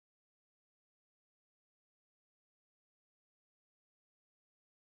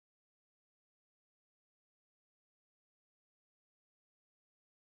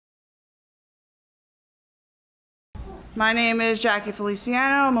My name is Jackie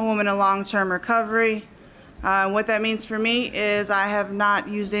Feliciano. I'm a woman in long-term recovery. What that means for me is I have not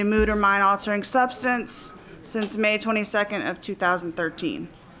used a mood or mind-altering substance since May 22nd of 2013.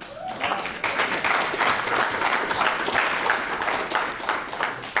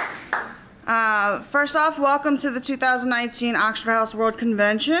 First off, welcome to the 2019 Oxford House World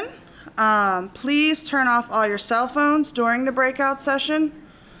Convention. Please turn off all your cell phones during the breakout session.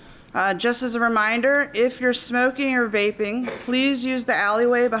 Just as a reminder, if you're smoking or vaping, please use the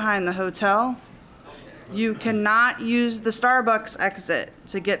alleyway behind the hotel. You cannot use the Starbucks exit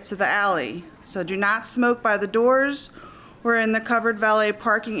to get to the alley, so do not smoke by the doors or in the covered valet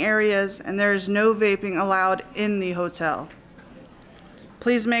parking areas, and there is no vaping allowed in the hotel.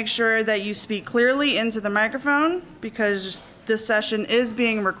 Please make sure that you speak clearly into the microphone because this session is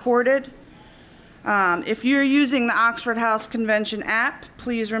being recorded. If you're using the Oxford House Convention app,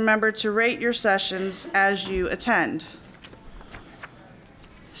 please remember to rate your sessions as you attend.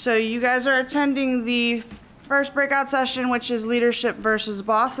 So you guys are attending the first breakout session, which is Leadership versus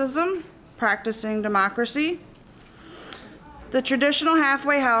Bossism, Practicing Democracy. The traditional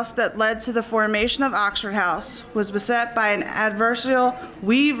halfway house that led to the formation of Oxford House was beset by an adversarial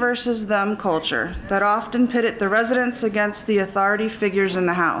we versus them culture that often pitted the residents against the authority figures in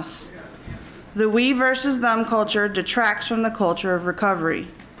the house. The we versus them culture detracts from the culture of recovery.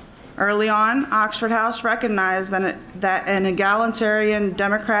 Early on, Oxford House recognized that an egalitarian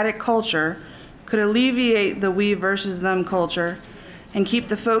democratic culture could alleviate the we versus them culture and keep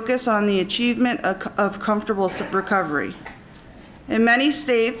the focus on the achievement of comfortable recovery. In many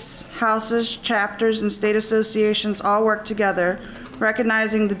states, houses, chapters, and state associations all work together,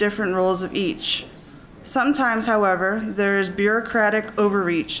 recognizing the different roles of each. Sometimes, however, there is bureaucratic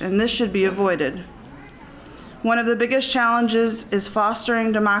overreach, and this should be avoided. One of the biggest challenges is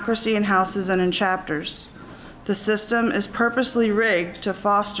fostering democracy in houses and in chapters. The system is purposely rigged to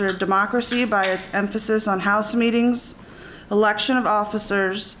foster democracy by its emphasis on house meetings, election of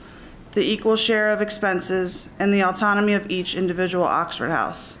officers, the equal share of expenses, and the autonomy of each individual Oxford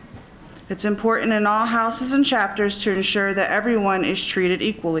House. It's important in all houses and chapters to ensure that everyone is treated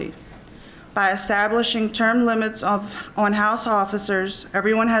equally. By establishing term limits on house officers,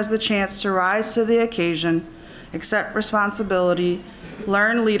 everyone has the chance to rise to the occasion, accept responsibility,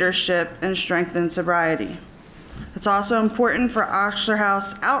 learn leadership, and strengthen sobriety. It's also important for Oxford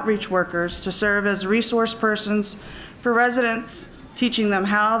House outreach workers to serve as resource persons for residents, teaching them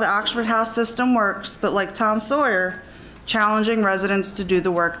how the Oxford House system works, but like Tom Sawyer, challenging residents to do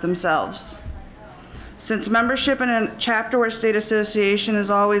the work themselves. Since membership in a chapter or state association is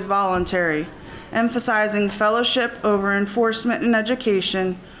always voluntary, emphasizing fellowship over enforcement and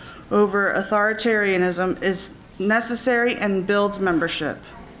education over authoritarianism is necessary and builds membership.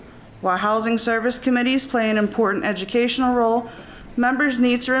 While housing service committees play an important educational role, members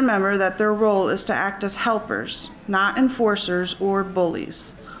need to remember that their role is to act as helpers, not enforcers or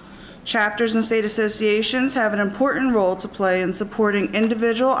bullies. Chapters and state associations have an important role to play in supporting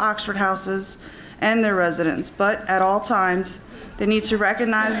individual Oxford houses and their residents, but at all times, they need to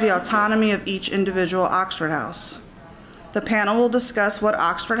recognize the autonomy of each individual Oxford House. The panel will discuss what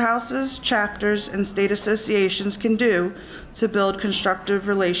Oxford Houses, chapters, and state associations can do to build constructive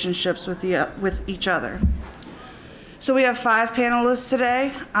relationships with each other. So we have 5 panelists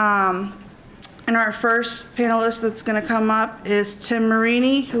today, and our first panelist that's going to come up is Tim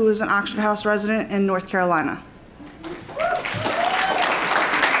Marini, who is an Oxford House resident in North Carolina.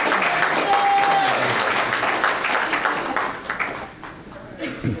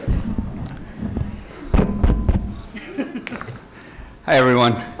 Hi,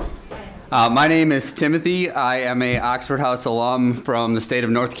 everyone. My name is Timothy. I am a Oxford House alum from the state of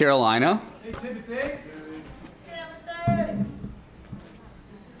North Carolina. Hey, Timothy.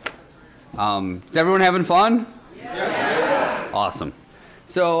 Is everyone having fun? Yeah. Awesome.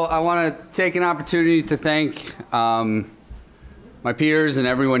 So I want to take an opportunity to thank my peers and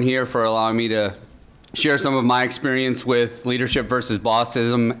everyone here for allowing me to share some of my experience with leadership versus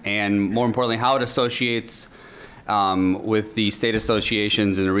bossism, and more importantly, how it associates with the state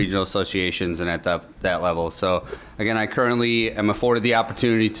associations and the regional associations and at that level. So again, I currently am afforded the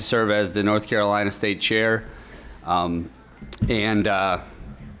opportunity to serve as the North Carolina State Chair, and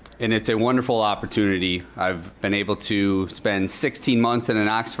it's a wonderful opportunity. I've been able to spend 16 months in an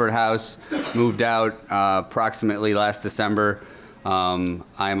Oxford house, moved out approximately last December. I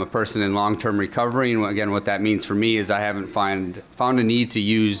am a person in long-term recovery, and again, what that means for me is I haven't found a need to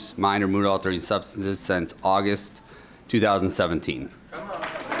use mind or mood-altering substances since August 2017. Come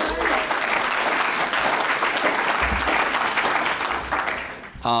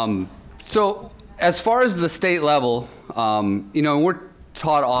on. So as far as the state level, we're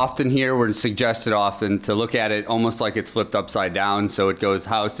taught often here, we're suggested often to look at it almost like it's flipped upside down. So it goes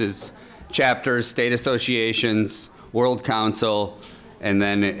houses, chapters, state associations, World Council, and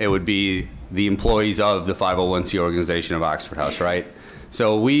then it would be the employees of the 501c organization of Oxford House, right?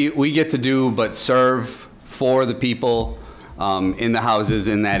 So we get to do but serve for the people in the houses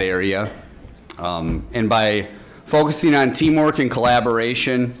in that area. And by focusing on teamwork and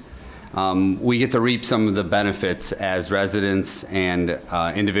collaboration, we get to reap some of the benefits as residents and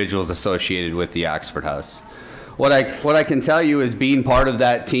individuals associated with the Oxford House. What I can tell you is being part of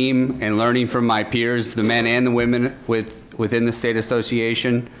that team and learning from my peers, the men and the women within the state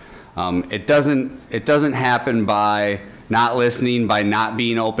association, it doesn't happen by not listening, by not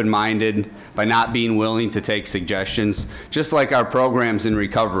being open-minded, by not being willing to take suggestions, just like our programs in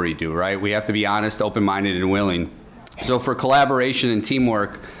recovery do, right? We have to be honest, open-minded, and willing. So for collaboration and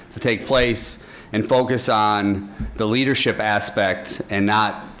teamwork to take place and focus on the leadership aspect and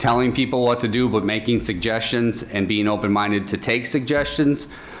not telling people what to do, but making suggestions and being open-minded to take suggestions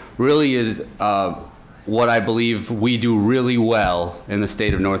really is what I believe we do really well in the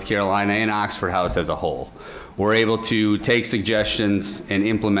state of North Carolina and Oxford House as a whole. We're able to take suggestions and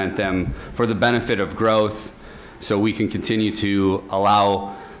implement them for the benefit of growth so we can continue to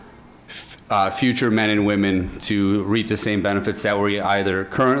allow future men and women to reap the same benefits that we either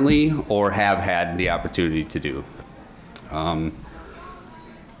currently or have had the opportunity to do. I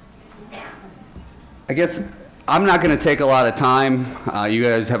guess I'm not going to take a lot of time. You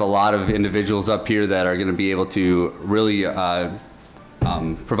guys have a lot of individuals up here that are going to be able to really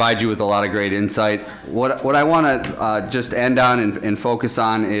provide you with a lot of great insight. What I want to just end on and focus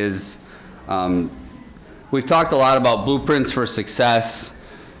on is we've talked a lot about blueprints for success,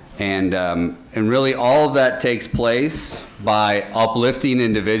 and really all of that takes place by uplifting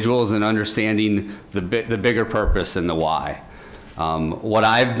individuals and understanding the bigger purpose and the why. What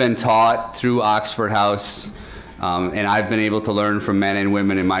I've been taught through Oxford House, and I've been able to learn from men and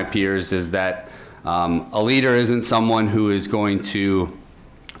women and my peers, is that a leader isn't someone who is going to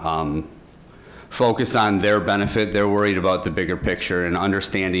focus on their benefit. They're worried about the bigger picture and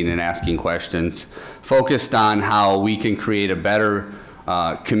understanding and asking questions, focused on how we can create a better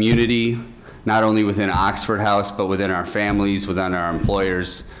community, not only within Oxford House, but within our families, within our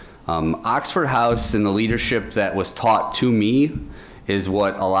employers. Oxford House and the leadership that was taught to me is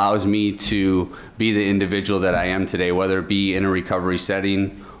what allows me to be the individual that I am today, whether it be in a recovery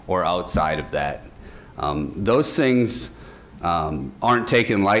setting or outside of that. Those things aren't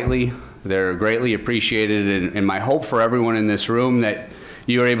taken lightly. They're greatly appreciated, and my hope for everyone in this room that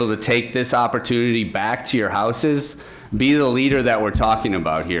you are able to take this opportunity back to your houses, be the leader that we're talking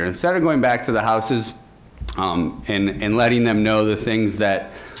about here. Instead of going back to the houses and letting them know the things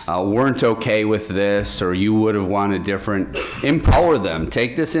that weren't okay with this or you would have wanted different, empower them.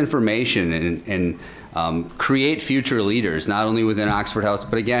 Take this information and create future leaders, not only within Oxford House,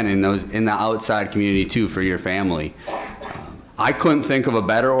 but again in the outside community too, for your family. I couldn't think of a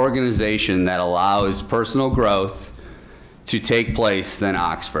better organization that allows personal growth to take place than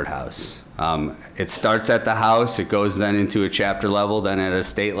Oxford House. It starts at the house, it goes then into a chapter level, then at a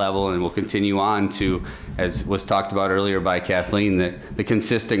state level, and will continue on to, as was talked about earlier by Kathleen, the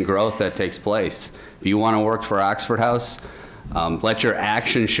consistent growth that takes place. If you want to work for Oxford House, let your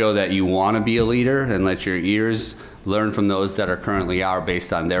actions show that you want to be a leader, and let your ears learn from those that are currently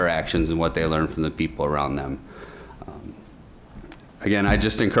based on their actions and what they learn from the people around them. Again, I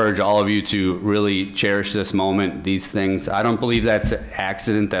just encourage all of you to really cherish this moment, these things. I don't believe that's an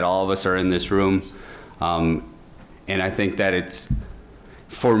accident that all of us are in this room. And I think that it's,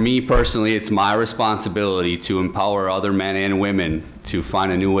 for me personally, it's my responsibility to empower other men and women to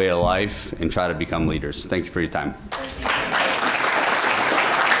find a new way of life and try to become leaders. Thank you for your time.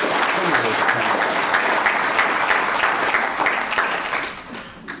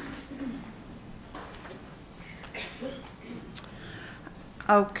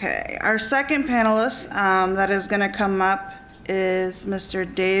 Okay, our second panelist that is going to come up is Mr.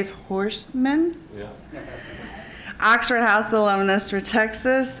 Dave Horstman, Oxford House alumnus for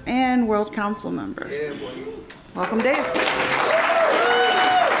Texas and World Council member. Yeah, boy. Welcome, Dave.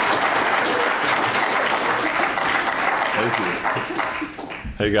 Thank you.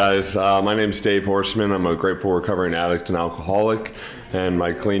 Hey guys, my name is Dave Horstman. I'm a grateful recovering addict and alcoholic, and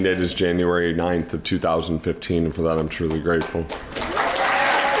my clean date is January 9th of 2015, and for that I'm truly grateful.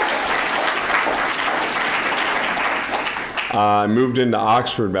 I moved into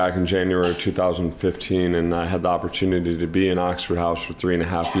Oxford back in January of 2015, and I had the opportunity to be in Oxford House for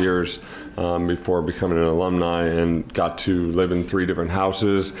 3.5 years before becoming an alumni, and got to live in 3 different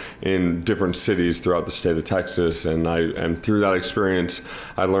houses in different cities throughout the state of Texas. And through that experience,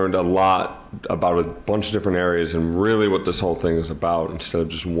 I learned a lot about a bunch of different areas and really what this whole thing is about instead of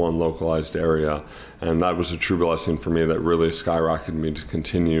just one localized area. And that was a true blessing for me that really skyrocketed me to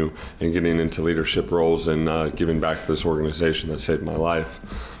continue and getting into leadership roles and giving back to this organization that saved my life.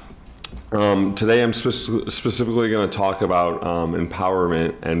 Today I'm specifically going to talk about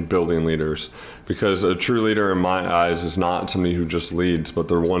empowerment and building leaders, because a true leader in my eyes is not somebody who just leads, but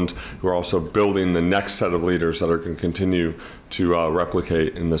they're ones who are also building the next set of leaders that are going to continue to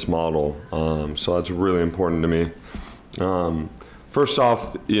replicate in this model. So that's really important to me. First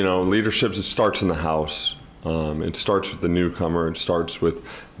off, leadership, it starts in the house. It starts with the newcomer. It starts with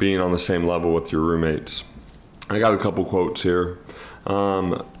being on the same level with your roommates. I got a couple quotes here.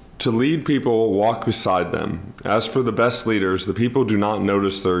 To lead people, walk beside them. As for the best leaders, the people do not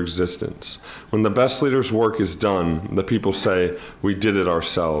notice their existence. When the best leader's work is done, the people say, "We did it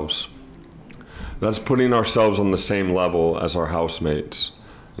ourselves." That's putting ourselves on the same level as our housemates.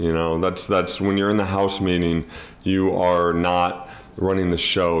 That's when you're in the house meeting, you are not running the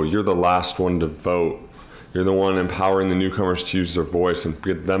show. You're the last one to vote. You're the one empowering the newcomers to use their voice and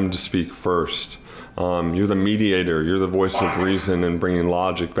get them to speak first. You're the mediator. You're the voice of reason and bringing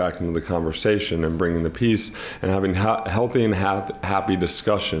logic back into the conversation and bringing the peace and having healthy and happy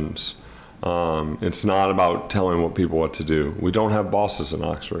discussions. It's not about telling people what to do. We don't have bosses in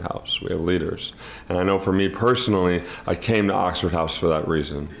Oxford House. We have leaders. And I know for me personally, I came to Oxford House for that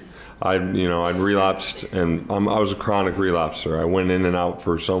reason. I'd relapsed, and I was a chronic relapser. I went in and out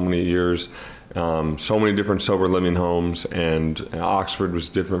for so many years, so many different sober living homes, and Oxford was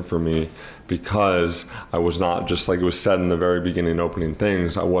different for me because I was not, just like it was said in the very beginning opening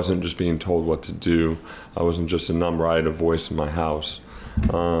things, I wasn't just being told what to do. I wasn't just a number. I had a voice in my house.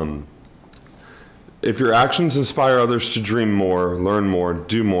 If your actions inspire others to dream more, learn more,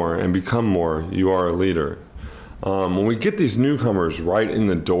 do more, and become more, you are a leader. When we get these newcomers right in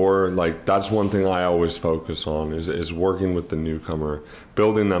the door, that's one thing I always focus on is working with the newcomer,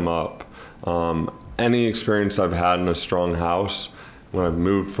 building them up. Any experience I've had in a strong house, when I've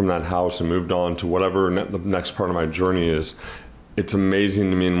moved from that house and moved on to whatever the next part of my journey is, it's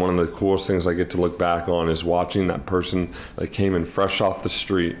amazing to me, and one of the coolest things I get to look back on is watching that person that came in fresh off the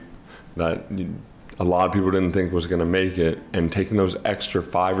street that a lot of people didn't think was going to make it, and taking those extra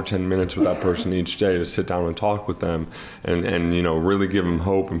 5 or 10 minutes with that person each day to sit down and talk with them and really give them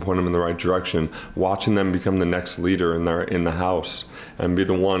hope and point them in the right direction, watching them become the next leader in the house and be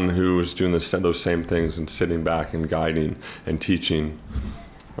the one who is doing those same things and sitting back and guiding and teaching.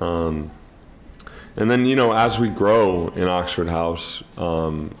 And then, as we grow in Oxford House,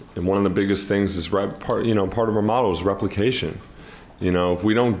 and one of the biggest things is part of our model is replication. If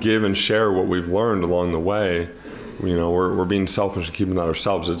we don't give and share what we've learned along the way, we're being selfish and keeping that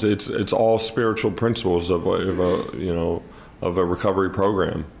ourselves. It's all spiritual principles of a recovery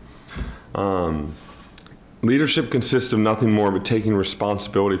program. Leadership consists of nothing more but taking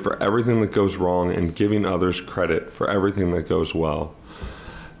responsibility for everything that goes wrong and giving others credit for everything that goes well.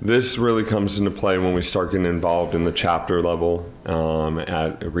 This really comes into play when we start getting involved in the chapter level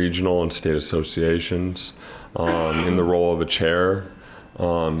at regional and state associations, in the role of a chair.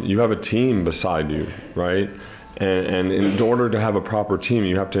 You have a team beside you, right? And in order to have a proper team,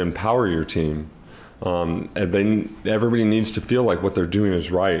 you have to empower your team. Everybody needs to feel like what they're doing is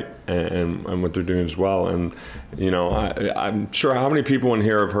right and what they're doing is well. And I'm sure, how many people in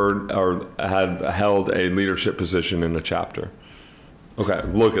here have heard or have held a leadership position in a chapter? Okay,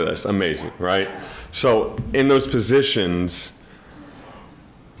 look at this, amazing, right? So in those positions,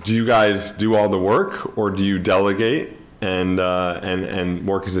 do you guys do all the work, or do you delegate and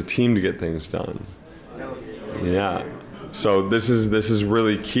work as a team to get things done? Yeah. So this is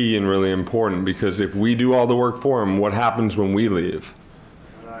really key and really important, because if we do all the work for them, what happens when we leave?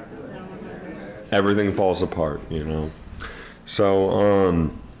 Everything falls apart, So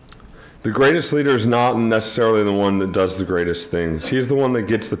the greatest leader is not necessarily the one that does the greatest things. He's the one that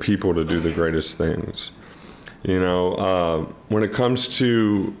gets the people to do the greatest things. When it comes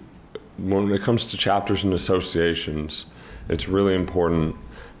to chapters and associations, it's really important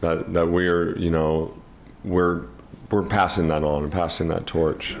that we're passing that on and passing that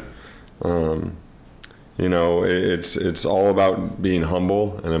torch. It's all about being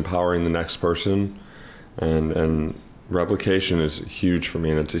humble and empowering the next person, and replication is huge for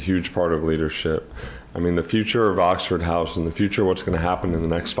me, and it's a huge part of leadership. I mean, the future of Oxford House and the future of what's going to happen in the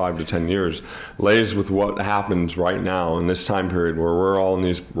next 5 to 10 years lays with what happens right now in this time period where we're all in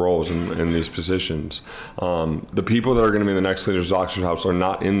these roles and in these positions. The people that are going to be the next leaders of Oxford House are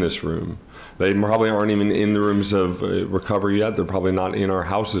not in this room. They probably aren't even in the rooms of recovery yet. They're probably not in our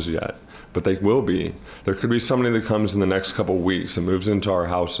houses yet, but they will be. There could be somebody that comes in the next couple of weeks and moves into our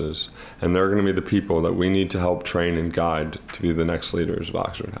houses, and they're going to be the people that we need to help train and guide to be the next leaders of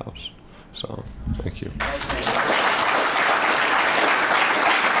Oxford House. So, thank you.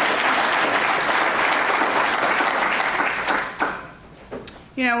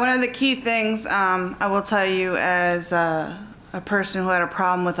 You know, one of the key things I will tell you as a person who had a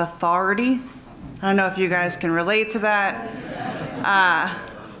problem with authority, I don't know if you guys can relate to that.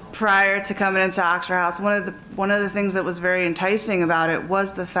 Prior to coming into Oxford House, one of the things that was very enticing about it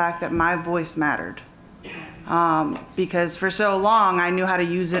was the fact that my voice mattered. Because for so long I knew how to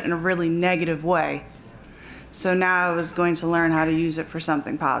use it in a really negative way. So now I was going to learn how to use it for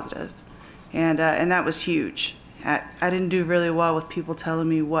something positive. And that was huge. I didn't do really well with people telling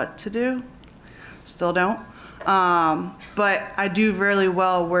me what to do. Still don't. But I do really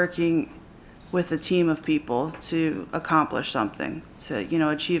well working with a team of people to accomplish something, to, you know,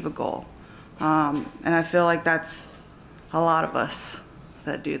 achieve a goal. And I feel like that's a lot of us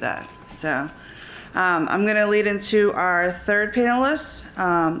that do that. So I'm gonna lead into our third panelist,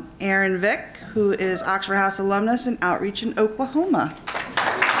 Aaron Vick, who is Oxford House alumnus and outreach in Oklahoma.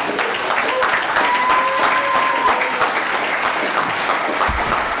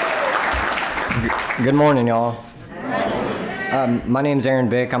 Good morning, y'all. My name's Aaron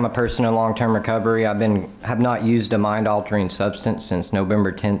Vick. I'm a person in long-term recovery. Have not used a mind-altering substance since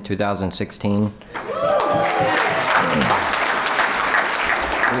November 10th, 2016.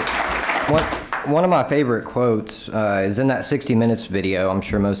 One of my favorite quotes is in that 60 Minutes video. I'm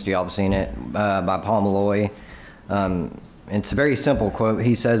sure most of y'all have seen it, by Paul Malloy. It's a very simple quote.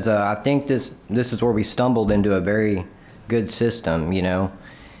 He says, I think this is where we stumbled into a very good system, you know,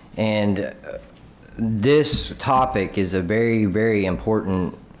 and this topic is a very, very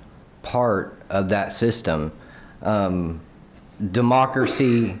important part of that system.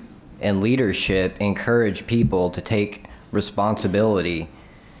 Democracy and leadership encourage people to take responsibility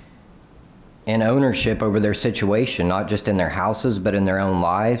and ownership over their situation, not just in their houses, but in their own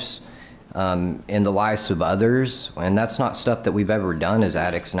lives, in the lives of others. And that's not stuff that we've ever done as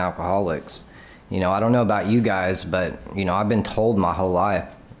addicts and alcoholics. You know, I don't know about you guys, but, you know, I've been told my whole life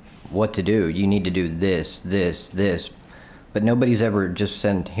what to do. You need to do this, this, this. But nobody's ever just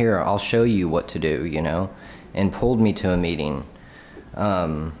said, here, I'll show you what to do, you know, and pulled me to a meeting.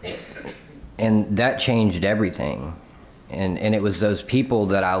 And that changed everything. And it was those people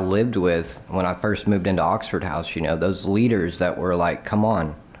that I lived with when I first moved into Oxford House, you know, those leaders that were like, come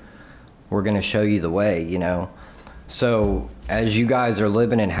on, we're going to show you the way, you know. So as you guys are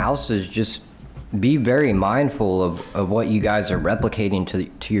living in houses, just be very mindful of what you guys are replicating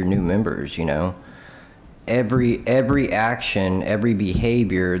to your new members, you know. Every action, every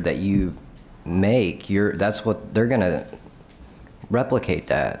behavior that you make, that's what they're going to replicate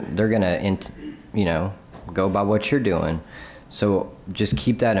that. They're going to, you know, go by what you're doing. So just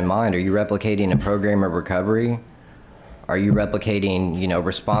keep that in mind. Are you replicating a program of recovery? Are you replicating, you know,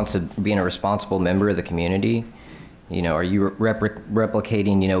 being a responsible member of the community? You know, are you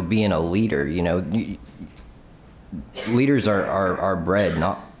replicating, you know, being a leader? You know, leaders are bred,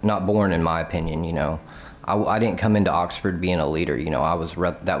 not born, in my opinion. You know, I didn't come into Oxford being a leader. You know,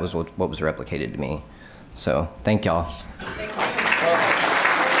 that was what was replicated to me. So thank y'all. Thank you.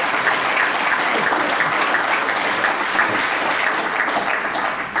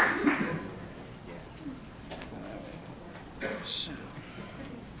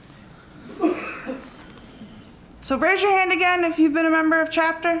 So raise your hand again if you've been a member of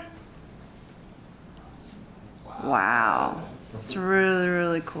chapter. Wow. That's really,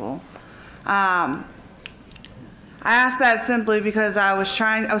 really cool. I asked that simply because I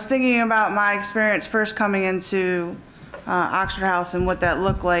was thinking about my experience first coming into Oxford House and what that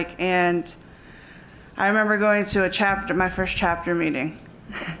looked like, and I remember going to my first chapter meeting,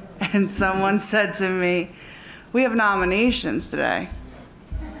 and someone said to me, "We have nominations today."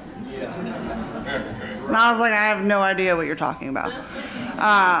 And I was like, I have no idea what you're talking about.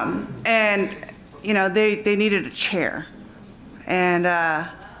 And, you know, they needed a chair. And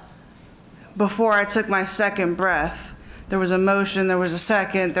before I took my second breath, there was a motion, there was a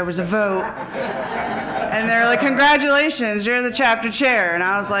second, there was a vote. And they're like, congratulations, you're the chapter chair. And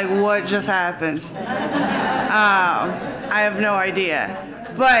I was like, what just happened? I have no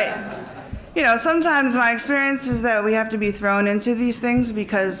idea. But, you know, sometimes my experience is that we have to be thrown into these things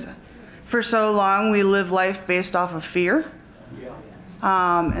because for so long we live life based off of fear.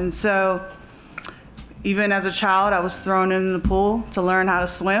 And so even as a child, I was thrown in the pool to learn how to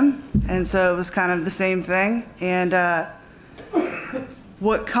swim. And so it was kind of the same thing. And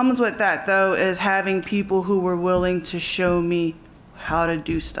what comes with that, though, is having people who were willing to show me how to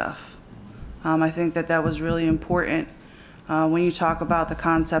do stuff. I think that that was really important when you talk about the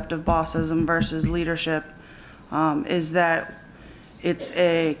concept of bossism versus leadership, is that it's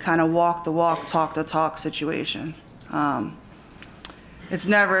a kind of walk the walk, talk the talk situation. It's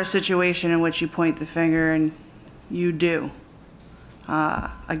never a situation in which you point the finger and you do.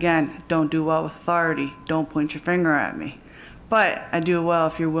 Again, don't do well with authority. Don't point your finger at me. But I do well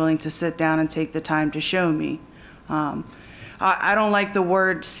if you're willing to sit down and take the time to show me. I don't like the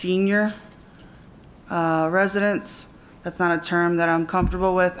word senior residents. That's not a term that I'm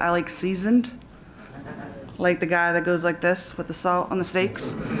comfortable with. I like seasoned. Like the guy that goes like this with the salt on the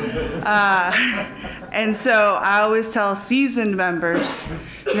steaks. And so I always tell seasoned members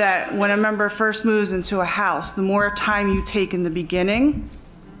that when a member first moves into a house, the more time you take in the beginning,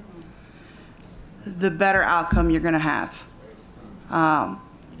 the better outcome you're gonna have.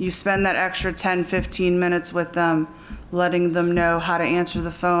 You spend that extra 10, 15 minutes with them, letting them know how to answer the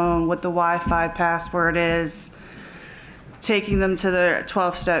phone, what the Wi-Fi password is, taking them to the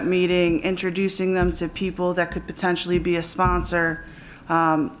 12-step meeting, introducing them to people that could potentially be a sponsor.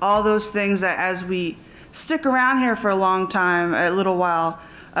 All those things that as we stick around here for a long time, a little while,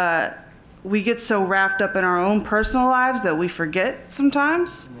 we get so wrapped up in our own personal lives that we forget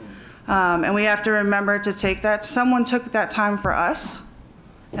sometimes. And we have to remember to take that. Someone took that time for us,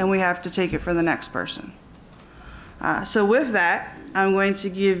 and we have to take it for the next person. So with that, I'm going to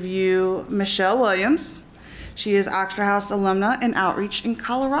give you Michelle Williams. She is Oxford House alumna in outreach in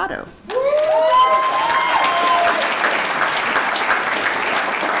Colorado.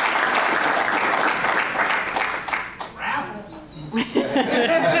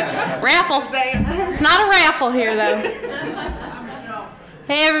 Raffle. It's not a raffle here, though.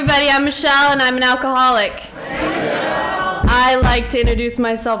 Hey, everybody, I'm Michelle, and I'm an alcoholic. I like to introduce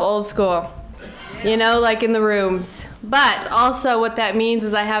myself old school, you know, like in the rooms. But also what that means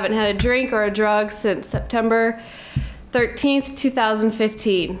is I haven't had a drink or a drug since September 13th,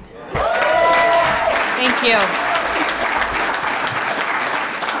 2015. Thank you.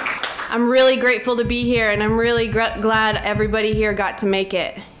 I'm really grateful to be here, and I'm really glad everybody here got to make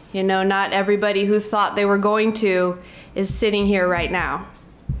it. You know, not everybody who thought they were going to is sitting here right now.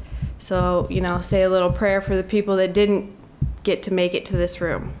 So, you know, say a little prayer for the people that didn't get to make it to this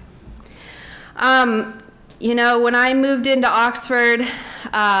room. You know, when I moved into Oxford,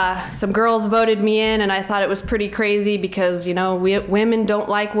 some girls voted me in, and I thought it was pretty crazy because, you know, women don't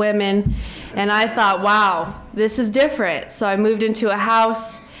like women. And I thought, wow, this is different. So I moved into a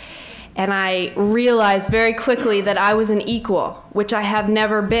house, and I realized very quickly that I was an equal, which I have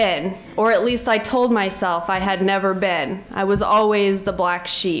never been, or at least I told myself I had never been. I was always the black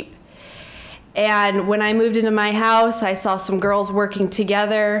sheep. And when I moved into my house, I saw some girls working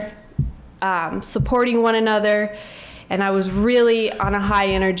together, supporting one another, and I was really on a high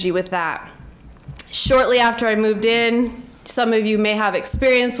energy with that. Shortly after I moved in, some of you may have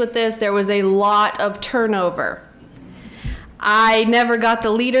experience with this, there was a lot of turnover. I never got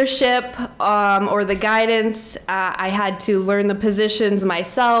the leadership or the guidance. I had to learn the positions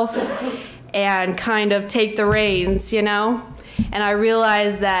myself and kind of take the reins, you know? And I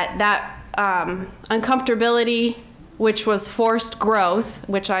realized that uncomfortability, which was forced growth,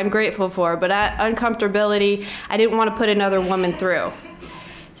 which I'm grateful for, but uncomfortability, I didn't want to put another woman through.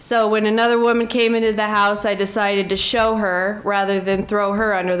 So when another woman came into the house, I decided to show her rather than throw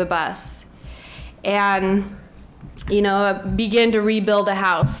her under the bus. And, you know, I began to rebuild a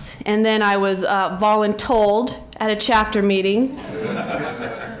house. And then I was voluntold at a chapter meeting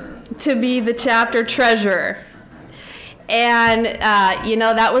to be the chapter treasurer. And, you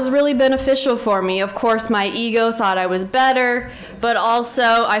know, that was really beneficial for me. Of course, my ego thought I was better, but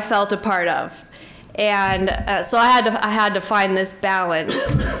also I felt a part of. And so I had to find this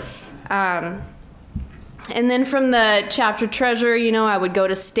balance. And then from the chapter treasurer, you know, I would go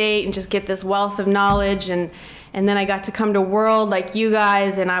to state and just get this wealth of knowledge. And then I got to come to World like you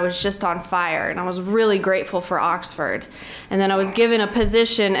guys, and I was just on fire. And I was really grateful for Oxford. And then I was given a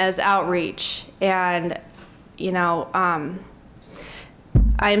position as outreach. And you know, I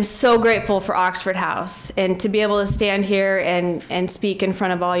am so grateful for Oxford House and to be able to stand here and speak in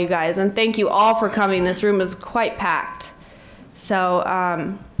front of all you guys. And thank you all for coming. This room is quite packed. So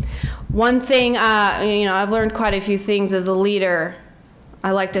one thing, you know, I've learned quite a few things as a leader. I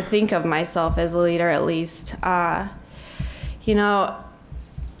like to think of myself as a leader at least. You know,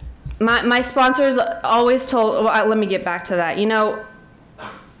 my sponsors always told, well, let me get back to that. You know,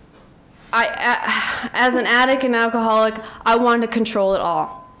 as an addict and alcoholic, I wanted to control it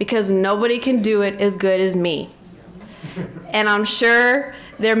all because nobody can do it as good as me. And I'm sure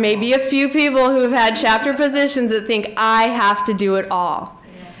there may be a few people who've had chapter positions that think I have to do it all.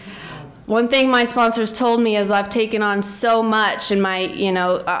 One thing my sponsors told me as I've taken on so much in my, you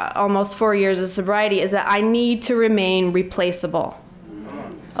know, almost 4 years of sobriety is that I need to remain replaceable,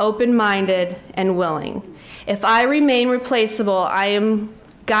 open-minded, and willing. If I remain replaceable, I am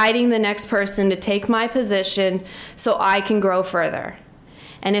guiding the next person to take my position so I can grow further.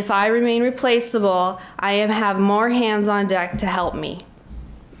 And if I remain replaceable, I have more hands on deck to help me.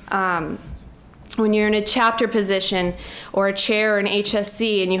 When you're in a chapter position or a chair or an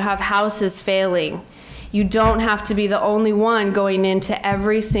HSC and you have houses failing, you don't have to be the only one going into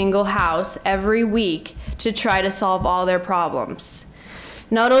every single house every week to try to solve all their problems.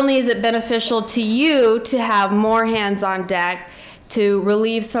 Not only is it beneficial to you to have more hands on deck to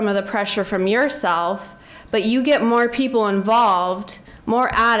relieve some of the pressure from yourself, but you get more people involved, more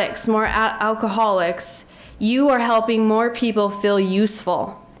addicts, more alcoholics. You are helping more people feel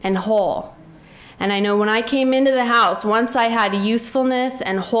useful and whole. And I know when I came into the house, once I had usefulness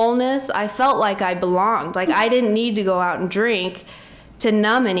and wholeness, I felt like I belonged. Like I didn't need to go out and drink to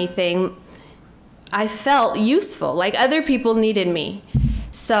numb anything. I felt useful, like other people needed me.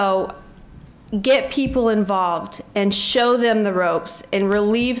 So get people involved and show them the ropes and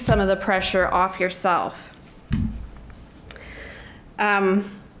relieve some of the pressure off yourself. Another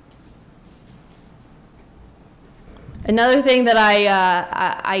thing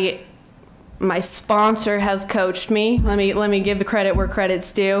that my sponsor has coached me, let me give the credit where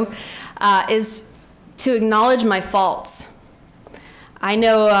credit's due, is to acknowledge my faults. I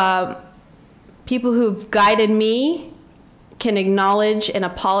know people who've guided me can acknowledge and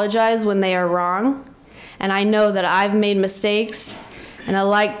apologize when they are wrong. And I know that I've made mistakes, and I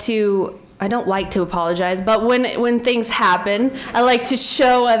don't like to apologize, but when things happen, I like to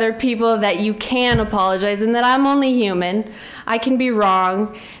show other people that you can apologize and that I'm only human. I can be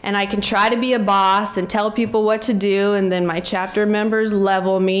wrong, and I can try to be a boss and tell people what to do, and then my chapter members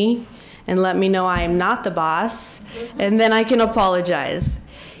level me and let me know I am not the boss, and then I can apologize.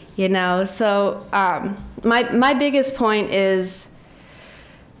 You know, so my biggest point is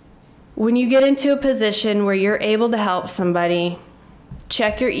when you get into a position where you're able to help somebody,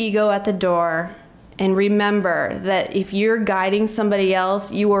 check your ego at the door and remember that if you're guiding somebody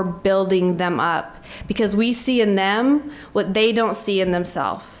else, you are building them up because we see in them what they don't see in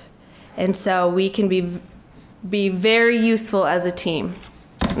themselves. And so we can be very useful as a team.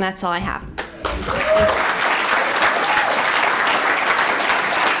 And that's all I have.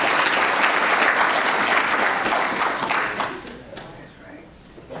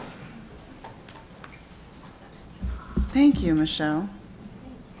 Thank you, Michelle.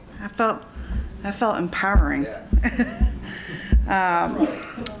 I felt empowering.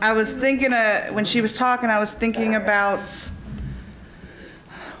 I was thinking, when she was talking, I was thinking about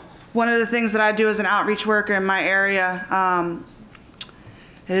one of the things that I do as an outreach worker in my area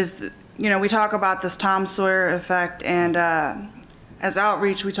is, you know, we talk about this Tom Sawyer effect, and as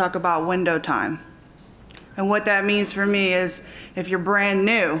outreach, we talk about window time. And what that means for me is if you're brand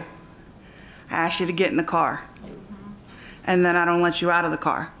new, I ask you to get in the car. And then I don't let you out of the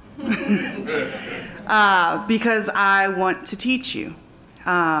car. Because I want to teach you.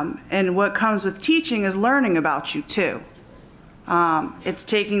 And what comes with teaching is learning about you too. It's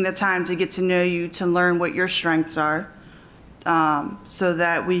taking the time to get to know you, to learn what your strengths are, so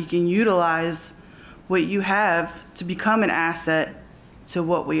that we can utilize what you have to become an asset to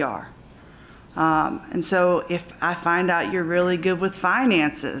what we are. And so if I find out you're really good with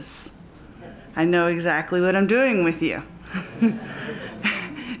finances, I know exactly what I'm doing with you.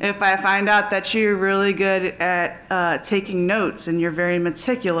 If I find out that you're really good at taking notes and you're very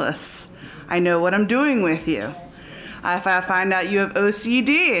meticulous, I know what I'm doing with you. If I find out you have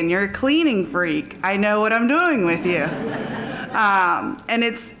OCD and you're a cleaning freak, I know what I'm doing with you. And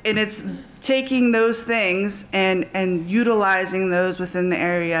it's taking those things and utilizing those within the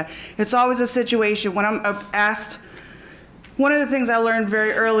area. It's always a situation when I'm asked. One of the things I learned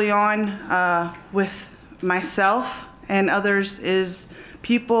very early on with myself and others is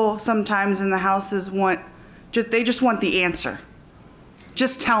people sometimes in the houses they just want the answer.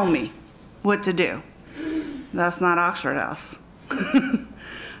 Just tell me what to do. That's not Oxford House.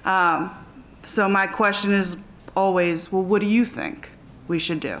 So my question is always, well, what do you think we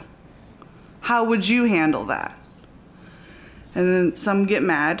should do? How would you handle that? And then some get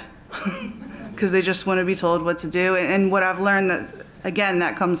mad because they just want to be told what to do. And what I've learned that again,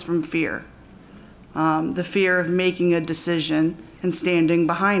 that comes from fear. The fear of making a decision and standing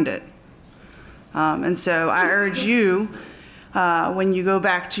behind it. And so I urge you, when you go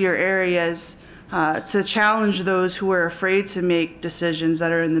back to your areas, to challenge those who are afraid to make decisions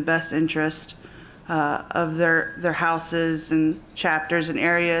that are in the best interest of their houses and chapters and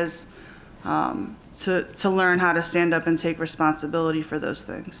areas, to learn how to stand up and take responsibility for those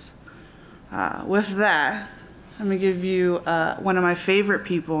things. With that, I'm going to give you one of my favorite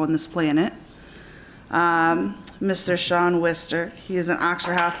people on this planet, Mr. Sean Wister. He is an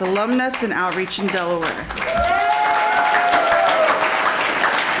Oxford House alumnus and outreach in Delaware.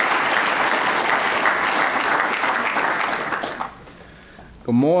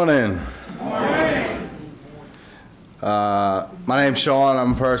 Good morning. Good morning. My name's Sean.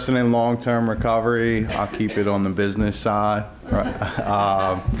 I'm a person in long-term recovery. I'll keep it on the business side.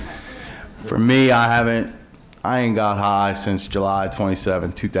 For me, I ain't got high since July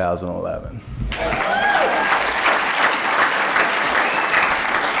 27, 2011.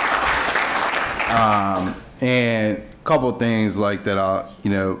 And a couple of things like that,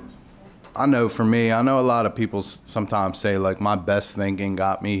 I know for me, I know a lot of people sometimes say, like, my best thinking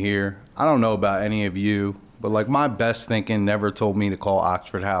got me here. I don't know about any of you, but, like, my best thinking never told me to call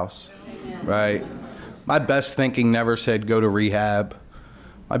Oxford House, right? My best thinking never said go to rehab.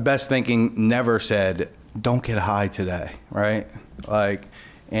 My best thinking never said don't get high today, right? Like,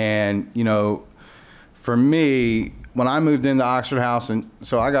 and, for me, when I moved into Oxford House, and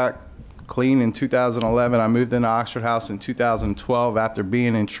so I got clean in 2011, I moved into Oxford House in 2012 after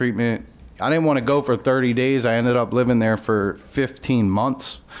being in treatment. I didn't want to go for 30 days. I ended up living there for 15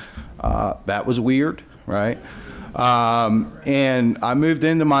 months. That was weird, right? And I moved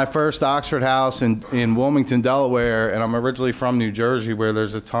into my first Oxford House in Wilmington, Delaware, and I'm originally from New Jersey, where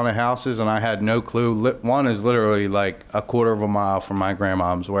there's a ton of houses, and I had no clue. One is literally like a quarter of a mile from my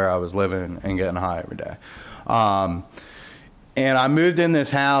grandmom's, where I was living and getting high every day. And I moved in this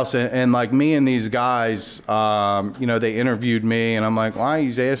house, and like me and these guys, they interviewed me, and I'm like, why are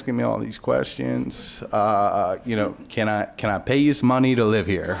you asking me all these questions? Can I pay you some money to live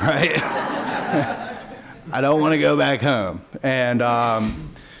here, right? I don't want to go back home. And, I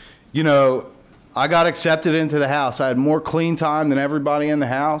got accepted into the house. I had more clean time than everybody in the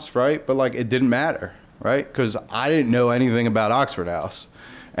house, right? But, like, it didn't matter, right? Because I didn't know anything about Oxford House.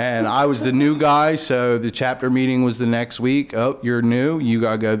 And I was the new guy, so the chapter meeting was the next week. Oh, you're new, you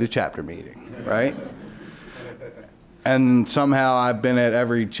got to go to the chapter meeting, right? And somehow I've been at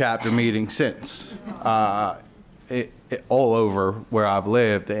every chapter meeting since, all over where I've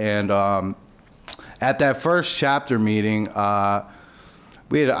lived. And at that first chapter meeting, I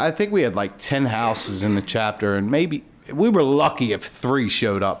think we had like 10 houses in the chapter, and maybe we were lucky if 3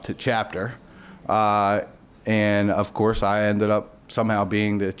 showed up to chapter. And of course, I ended up somehow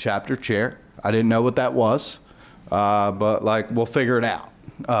being the chapter chair. I didn't know what that was, but like, we'll figure it out.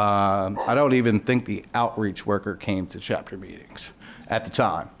 I don't even think the outreach worker came to chapter meetings at the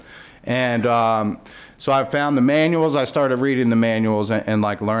time. And so I found the manuals. I started reading the manuals and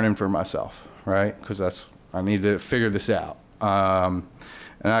like learning for myself, right? Because I need to figure this out. And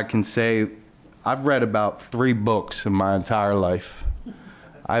I can say I've read about 3 books in my entire life.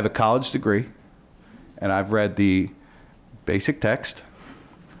 I have a college degree, and I've read the basic text,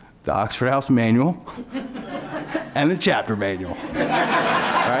 the Oxford House manual, and the chapter manual, right?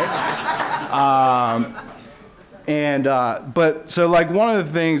 But so like one of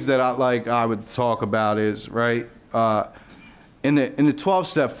the things that I would talk about is, right, in the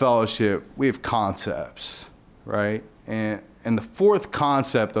 12-step fellowship, we have concepts, right? And the 4th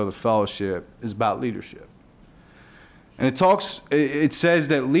concept of the fellowship is about leadership. And it says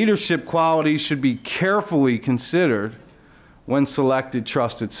that leadership qualities should be carefully considered when selected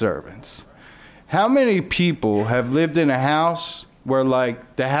trusted servants. How many people have lived in a house where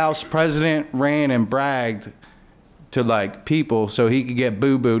like the house president ran and bragged to like people so he could get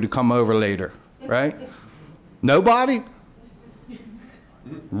boo-boo to come over later, right? Nobody?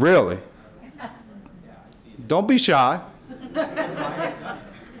 Really? Don't be shy,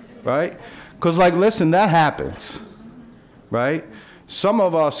 right? Because like, listen, that happens, right? Some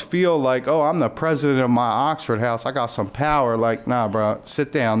of us feel like, oh, I'm the president of my Oxford House. I got some power. Like, nah, bro,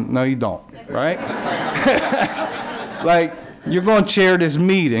 sit down. No, you don't, right? Like, you're going to chair this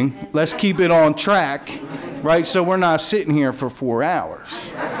meeting. Let's keep it on track, right? So we're not sitting here for 4 hours,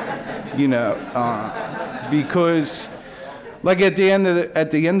 because, like, at the end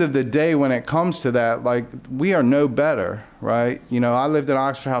of the day, when it comes to that, like, we are no better, right? I lived in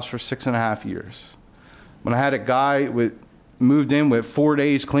Oxford House for 6.5 years. When I had a guy moved in with 4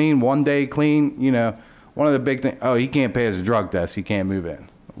 days clean, 1 day clean, one of the big things, oh, he can't pay his drug test, he can't move in.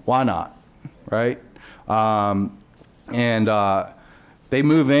 Why not, right? They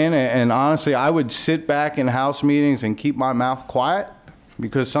move in, and honestly, I would sit back in house meetings and keep my mouth quiet,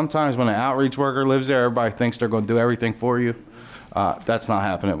 because sometimes when an outreach worker lives there, everybody thinks they're going to do everything for you. That's not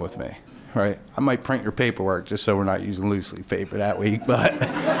happening with me, right? I might print your paperwork just so we're not using loose leaf paper that week, but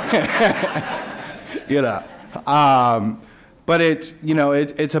you know. But it's, you know,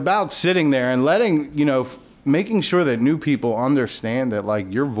 it's about sitting there and letting, you know, making sure that new people understand that,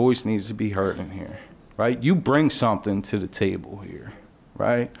 like, your voice needs to be heard in here, right? You bring something to the table here,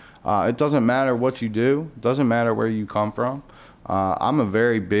 right? It doesn't matter what you do. It doesn't matter where you come from. I'm a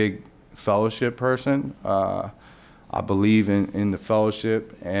very big fellowship person. I believe in the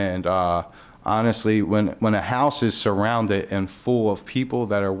fellowship, and honestly, when a house is surrounded and full of people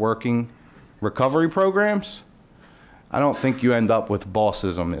that are working recovery programs, I don't think you end up with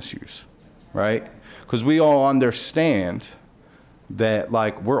bossism issues, right? Because we all understand that,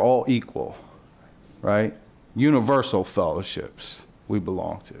 like, we're all equal, right? Universal fellowships we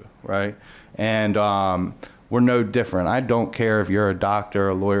belong to, right? And we're no different. I don't care if you're a doctor or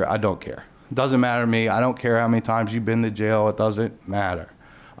a lawyer. I don't care. It doesn't matter to me. I don't care how many times you've been to jail. It doesn't matter.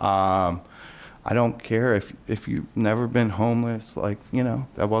 I don't care if you've never been homeless. Like, you know,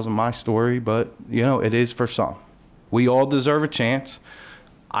 that wasn't my story, but, you know, it is for some. We all deserve a chance.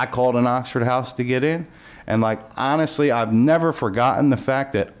 I called an Oxford House to get in. And, like, honestly, I've never forgotten the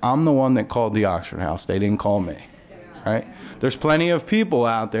fact that I'm the one that called the Oxford House. They didn't call me, right? There's plenty of people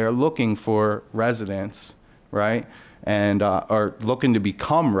out there looking for residents, right? And, or looking to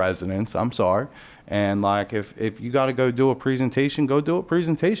become residents, I'm sorry. And, like, if you got to go do a presentation, go do a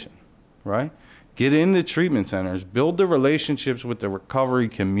presentation, right? Get in the treatment centers, build the relationships with the recovery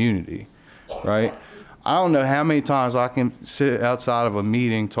community, right? I don't know how many times I can sit outside of a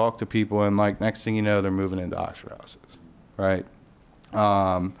meeting, talk to people, and, like, next thing you know, they're moving into Oxford houses, right?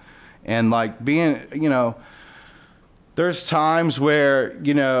 And, like, being, you know, there's times where,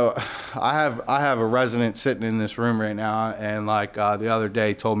 you know, I have a resident sitting in this room right now, and, like, the other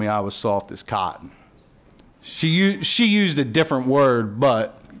day told me I was soft as cotton. She used a different word,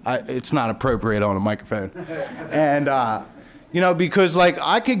 but it's not appropriate on a microphone. And, you know, because, like,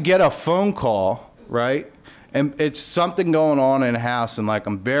 I could get a phone call, right? And it's something going on in a house, and, like,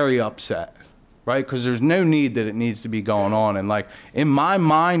 I'm very upset, right? Because there's no need that it needs to be going on. And, like, in my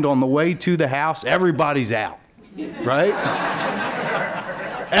mind, on the way to the house, everybody's out, right?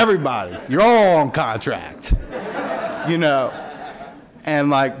 Everybody. You're all on contract, you know? And,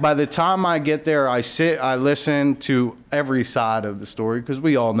 like, by the time I get there, I sit, I listen to every side of the story, because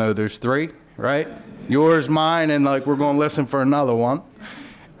we all know there's three, right? Yours, mine, and, like, we're going to listen for another one.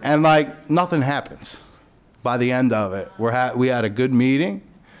 And, like, nothing happens by the end of it. We had a good meeting.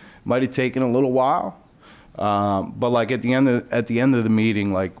 Might have taken a little while. But, like, at the end of the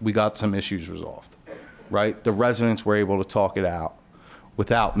meeting, like, we got some issues resolved, right? The residents were able to talk it out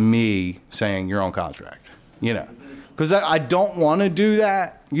without me saying, you're on contract, you know? Because I don't want to do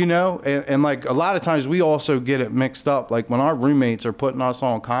that, you know? And, like, a lot of times we also get it mixed up. Like, when our roommates are putting us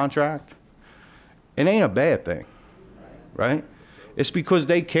on contract, it ain't a bad thing, right? It's because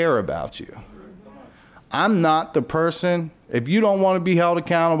they care about you. I'm not the person, if you don't want to be held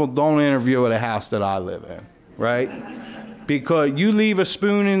accountable, don't interview at a house that I live in, right? Because you leave a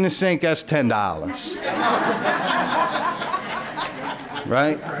spoon in the sink, that's $10.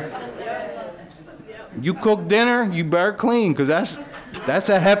 Right? You cook dinner, you better clean, because that's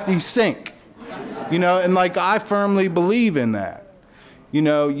a hefty sink. You know, and, like, I firmly believe in that. You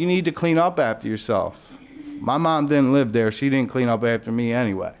know, you need to clean up after yourself. My mom didn't live there. She didn't clean up after me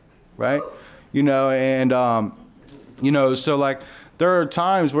anyway, right? You know, and, you know, so, like, there are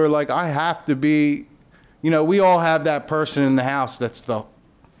times where, like, I have to be, you know, we all have that person in the house that's the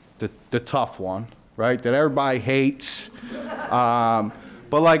tough one, right? That everybody hates.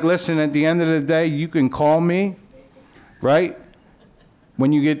 But, like, listen, at the end of the day, you can call me, right?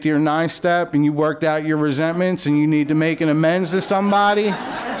 When you get to your 9th step and you worked out your resentments and you need to make an amends to somebody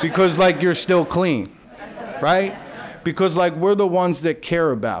because, like, you're still clean. Right? Because, like, we're the ones that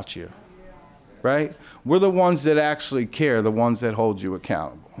care about you, right? We're the ones that actually care, the ones that hold you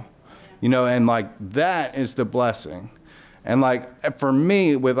accountable, you know, and, like, that is the blessing. And, like, for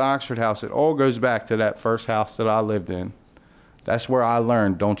me with Oxford House, it all goes back to that first house that I lived in. That's where I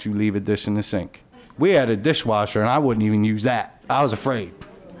learned, don't you leave a dish in the sink. We had a dishwasher, and I wouldn't even use that. I was afraid,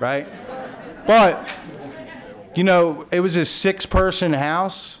 right? But, you know, it was a 6-person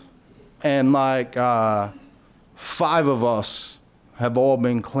house, and, like, 5 of us have all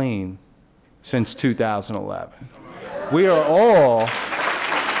been clean since 2011. We are all,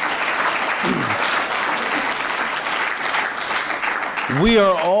 we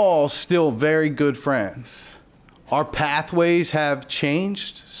are all still very good friends. Our pathways have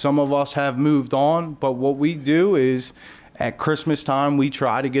changed. Some of us have moved on, but what we do is at Christmas time, we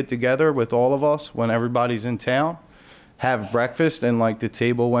try to get together with all of us when everybody's in town, have breakfast, and like the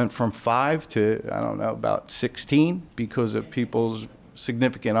table went from 5 to, I don't know, about 16 because of people's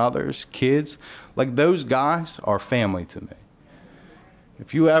significant others, kids. Like, those guys are family to me.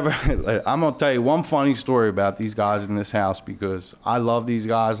 If you ever, I'm gonna tell you one funny story about these guys in this house because I love these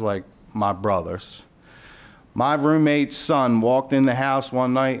guys like my brothers. My roommate's son walked in the house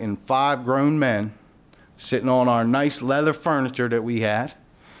one night and 5 grown men sitting on our nice leather furniture that we had,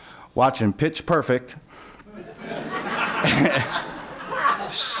 watching Pitch Perfect,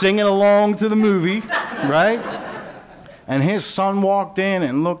 singing along to the movie, right? And his son walked in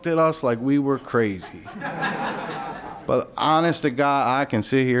and looked at us like we were crazy. But honest to God, I can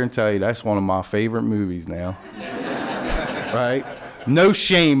sit here and tell you that's one of my favorite movies now, right? No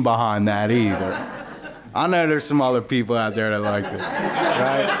shame behind that either. I know there's some other people out there that like it,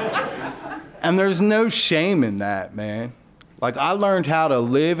 right? And there's no shame in that, man. Like, I learned how to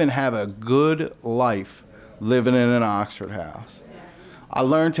live and have a good life living in an Oxford house. I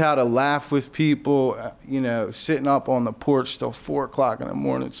learned how to laugh with people, you know, sitting up on the porch till 4 o'clock in the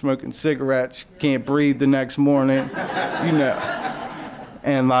morning, smoking cigarettes, can't breathe the next morning, you know.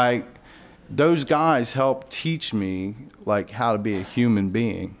 And, like, those guys helped teach me, like, how to be a human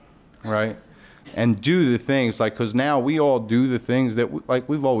being, right? And do the things, like, because now we all do the things that, like,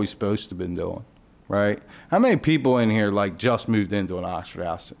 we've always supposed to been doing, right? How many people in here, like, just moved into an Oxford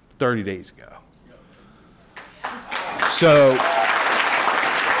house 30 days ago? So,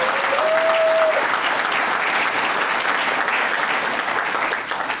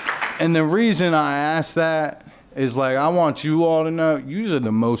 and the reason I ask that is, like, I want you all to know, you are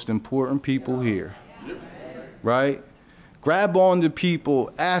the most important people here, right? Grab on to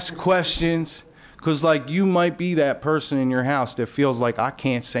people, ask questions, because, like, you might be that person in your house that feels like, I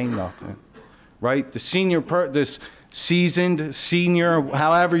can't say nothing, right? This seasoned senior,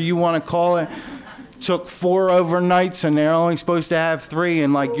 however you want to call it, took 4 overnights and they're only supposed to have 3,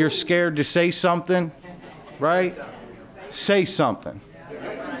 and, like, you're scared to say something, right? Say something,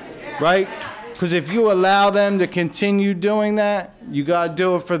 right? Because if you allow them to continue doing that, you got to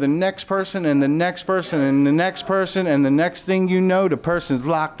do it for the next person and the next person and the next person, and the next thing you know, the person's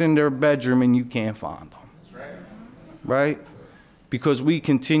locked in their bedroom and you can't find them. Right? Because we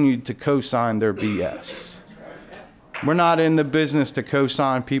continued to co-sign their BS. We're not in the business to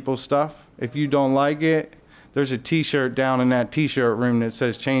co-sign people's stuff. If you don't like it, there's a T-shirt down in that T-shirt room that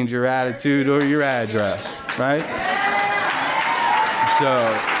says change your attitude or your address, right?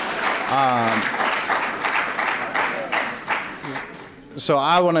 So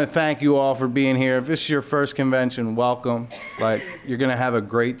I want to thank you all for being here. If this is your first convention, welcome. Like, you're going to have a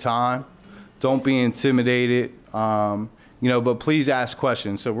great time. Don't be intimidated, you know, but please ask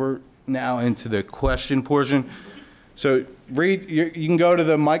questions. So we're now into the question portion. So you can go to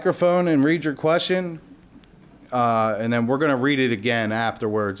the microphone and read your question, and then we're going to read it again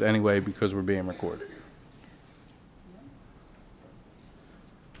afterwards anyway because we're being recorded.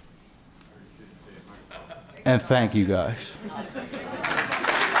 And thank you guys.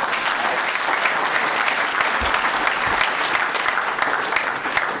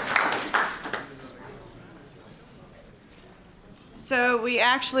 So we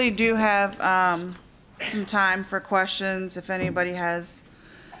actually do have some time for questions if anybody has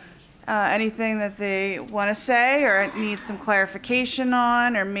anything that they want to say or needs some clarification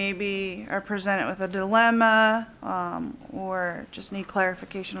on, or maybe are presented with a dilemma, or just need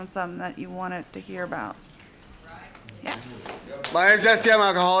clarification on something that you wanted to hear about. Yes. My name's Jesse, I'm an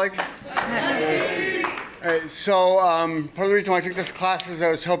alcoholic. So part of the reason why I took this class is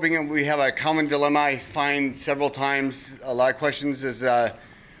I was hoping we have a common dilemma I find several times, a lot of questions, is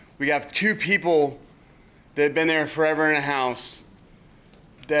we have 2 people that have been there forever in a house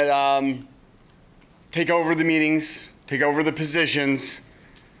that take over the meetings, take over the positions,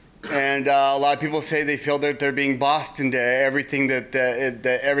 and a lot of people say they feel that they're being bossed into everything that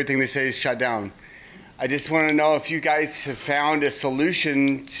everything they say is shut down. I just want to know if you guys have found a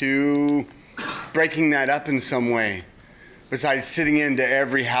solution to breaking that up in some way, besides sitting into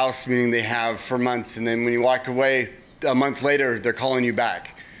every house meeting they have for months, and then when you walk away a month later, they're calling you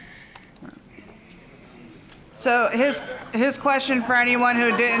back. So his question for anyone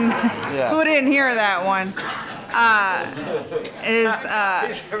who didn't hear that one is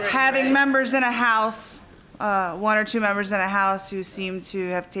having members in a house, 1 or 2 members in a house who seem to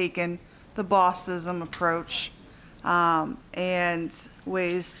have taken the bossism approach, and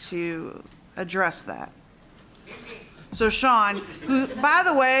ways to address that. So Sean, who, by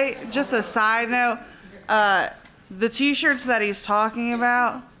the way, just a side note, the t-shirts that he's talking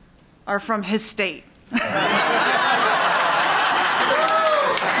about are from his state.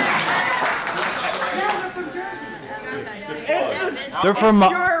 They're from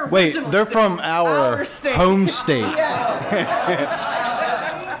your wait, original they're state. from our Our state. home state.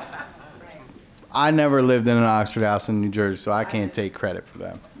 I never lived in an Oxford house in New Jersey, so I can't take credit for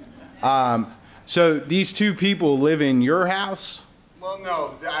them. So these two people live in your house? Well,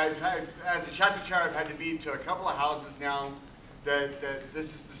 no. As a chapter chair, I've had to be to a couple of houses now that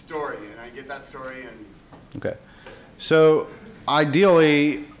this is the story, and I get that story. And Okay. So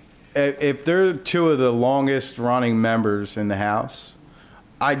ideally, if they're two of the longest running members in the house,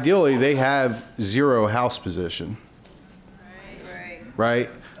 ideally they have zero house position. Right?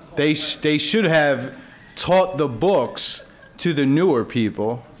 They should have taught the books to the newer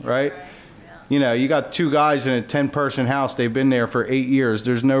people, right? You know, you got two guys in a 10-person house. They've been there for 8 years.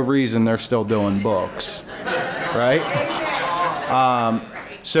 There's no reason they're still doing books, right?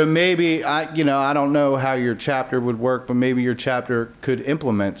 So maybe, I don't know how your chapter would work, but maybe your chapter could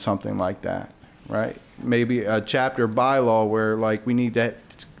implement something like that, right? Maybe a chapter bylaw where, like, we need to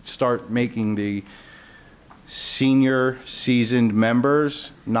start making the senior seasoned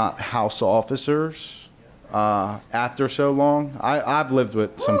members not house officers after so long. I've lived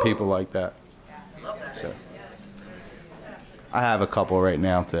with some people like that. So, I have a couple right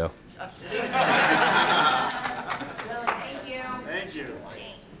now, too. thank you.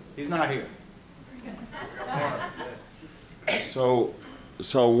 He's not here.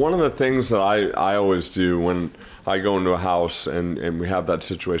 So one of the things that I always do when I go into a house and we have that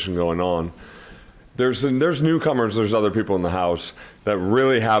situation going on, there's newcomers, there's other people in the house that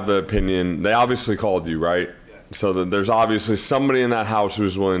really have the opinion. They obviously called you, right? Yes. So that there's obviously somebody in that house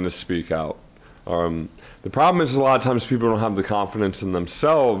who's willing to speak out. The problem is a lot of times people don't have the confidence in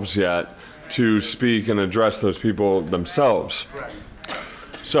themselves yet to speak and address those people themselves. Right.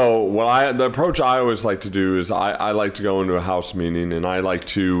 So the approach I always like to do is I like to go into a house meeting and I like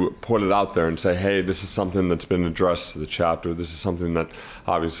to put it out there and say, hey, this is something that's been addressed to the chapter. This is something that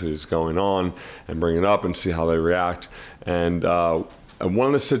obviously is going on, and bring it up and see how they react. And one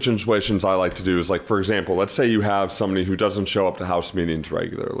of the situations I like to do is, like, for example, let's say you have somebody who doesn't show up to house meetings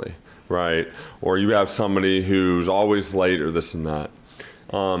regularly, right? Or you have somebody who's always late or this and that.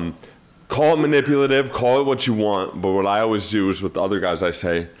 Call it manipulative, call it what you want, but what I always do is with the other guys, I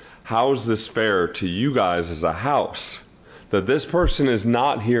say, how is this fair to you guys as a house? That this person is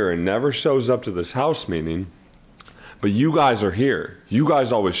not here and never shows up to this house meeting, but you guys are here. You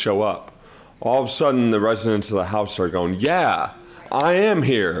guys always show up. All of a sudden, the residents of the house start going, yeah, I am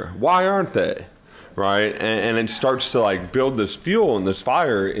here. Why aren't they? Right? And it starts to, like, build this fuel and this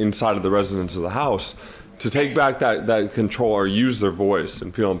fire inside of the residents of the house to take back that control or use their voice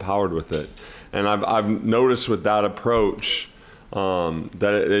and feel empowered with it. And I've noticed with that approach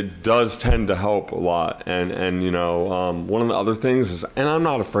that it does tend to help a lot. And one of the other things is, and I'm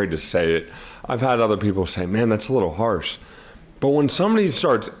not afraid to say it, I've had other people say, man, that's a little harsh. But when somebody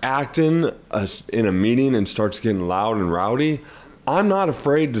starts acting in a meeting and starts getting loud and rowdy, I'm not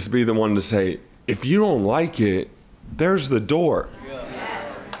afraid to be the one to say, if you don't like it, there's the door.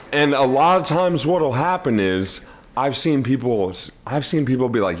 And a lot of times what'll happen is I've seen people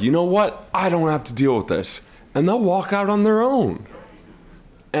be like, you know what? I don't have to deal with this. And they'll walk out on their own.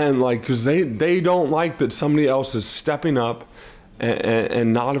 And, like, because they don't like that somebody else is stepping up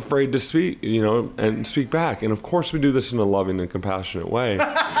and not afraid to speak, and speak back. And of course we do this in a loving and compassionate way.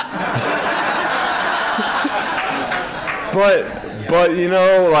 But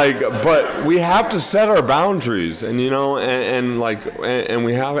we have to set our boundaries, and we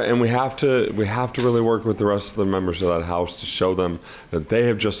have to really work with the rest of the members of that house to show them that they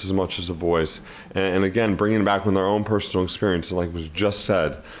have just as much as a voice. And again, bringing it back with their own personal experience, and like was just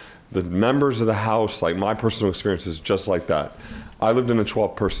said, the members of the house, like my personal experience is just like that. I lived in a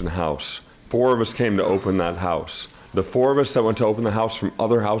 12-person house. 4 of us came to open that house. The 4 of us that went to open the house from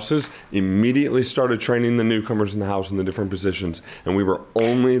other houses immediately started training the newcomers in the house in the different positions, and we were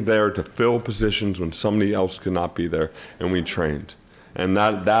only there to fill positions when somebody else could not be there, and we trained. And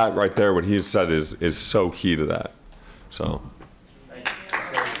that right there, what he said, is so key to that. So.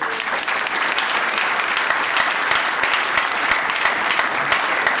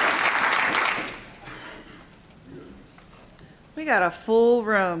 We got a full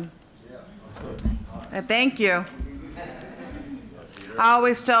room. And thank you. I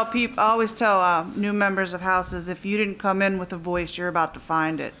always tell new members of houses, if you didn't come in with a voice, you're about to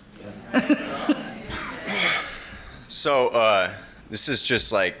find it. So this is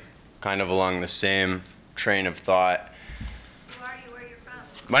just like kind of along the same train of thought.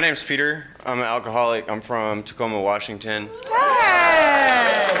 My name's Peter. I'm an alcoholic. I'm from Tacoma, Washington.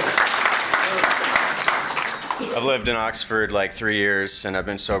 I've lived in Oxford like 3 years, and I've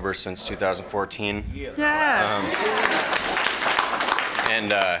been sober since 2014.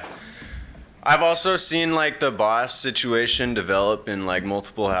 And I've also seen like the boss situation develop in like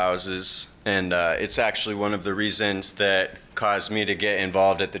multiple houses, and it's actually one of the reasons that caused me to get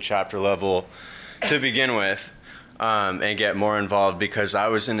involved at the chapter level to begin with, and get more involved, because I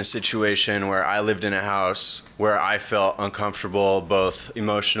was in a situation where I lived in a house where I felt uncomfortable both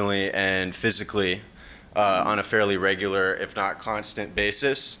emotionally and physically on a fairly regular, if not constant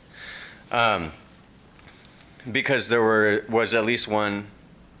basis, because there was at least one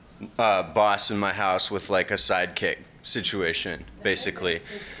boss in my house with like a sidekick situation, basically.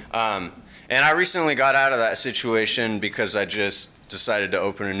 And I recently got out of that situation because I just decided to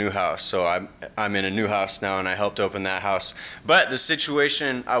open a new house. So I'm in a new house now, and I helped open that house. But the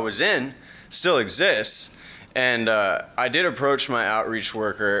situation I was in still exists. And I did approach my outreach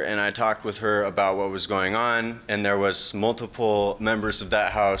worker, and I talked with her about what was going on. And there was multiple members of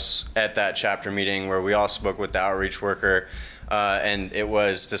that house at that chapter meeting where we all spoke with the outreach worker. And it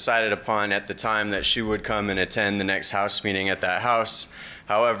was decided upon at the time that she would come and attend the next house meeting at that house.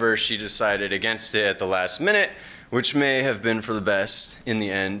 However, she decided against it at the last minute, which may have been for the best in the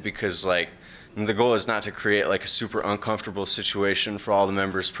end, because like the goal is not to create like a super uncomfortable situation for all the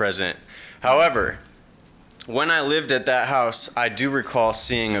members present. However, when I lived at that house, I do recall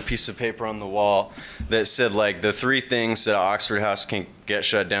seeing a piece of paper on the wall that said like the 3 things that Oxford House can get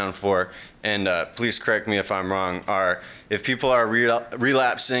shut down for, and please correct me if I'm wrong, are if people are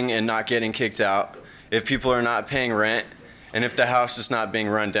relapsing and not getting kicked out, if people are not paying rent, and if the house is not being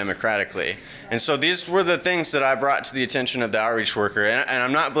run democratically. And so these were the things that I brought to the attention of the outreach worker. And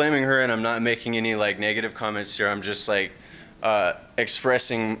I'm not blaming her, and I'm not making any like negative comments here. I'm just like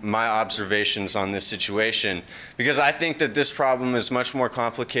expressing my observations on this situation, because I think that this problem is much more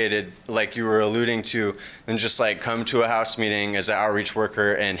complicated, like you were alluding to, than just like come to a house meeting as an outreach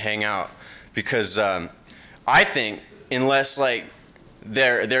worker and hang out. Because I think unless like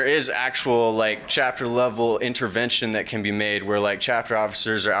there is actual like chapter level intervention that can be made, where like chapter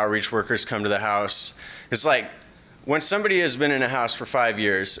officers or outreach workers come to the house. It's like when somebody has been in a house for 5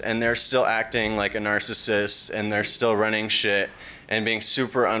 years and they're still acting like a narcissist, and they're still running shit and being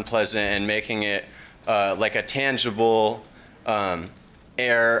super unpleasant and making it like a tangible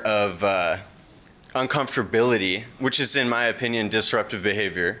air of uncomfortability, which is in my opinion disruptive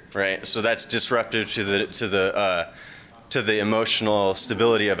behavior, right? So that's disruptive to the emotional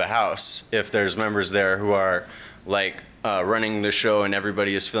stability of a house if there's members there who are like running the show and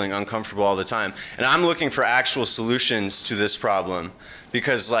everybody is feeling uncomfortable all the time. And I'm looking for actual solutions to this problem,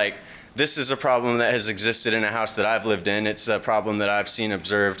 because like this is a problem that has existed in a house that I've lived in. It's a problem that I've seen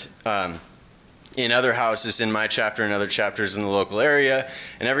observed in other houses in my chapter and other chapters in the local area.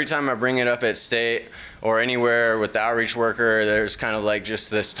 And every time I bring it up at state or anywhere with the outreach worker, there's kind of like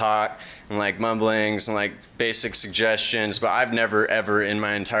just this talk and like mumblings and like basic suggestions, but I've never ever in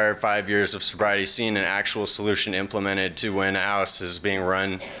my entire 5 years of sobriety seen an actual solution implemented to when a house is being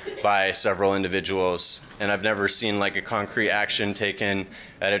run by several individuals. And I've never seen like a concrete action taken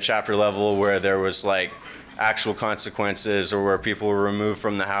at a chapter level where there was like actual consequences, or where people were removed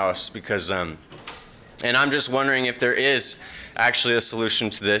from the house because and I'm just wondering if there is actually a solution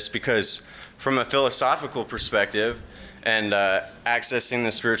to this, because from a philosophical perspective, and accessing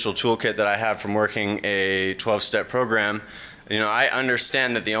the spiritual toolkit that I have from working a 12-step program, you know, I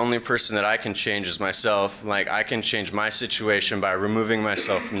understand that the only person that I can change is myself. Like, I can change my situation by removing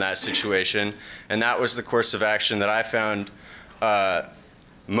myself from that situation. And that was the course of action that I found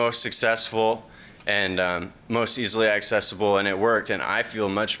most successful and most easily accessible, and it worked. And I feel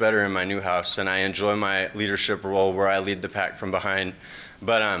much better in my new house, and I enjoy my leadership role where I lead the pack from behind.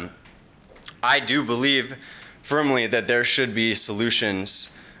 But I do believe firmly that there should be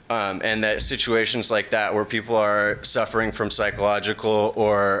solutions, and that situations like that where people are suffering from psychological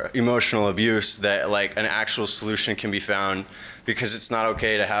or emotional abuse, that like an actual solution can be found, because it's not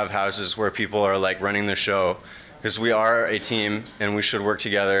okay to have houses where people are like running the show, because we are a team and we should work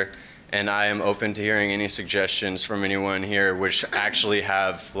together. And I am open to hearing any suggestions from anyone here which actually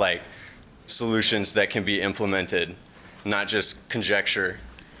have like solutions that can be implemented, not just conjecture.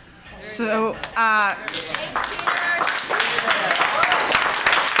 So,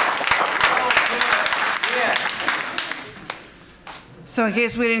 so in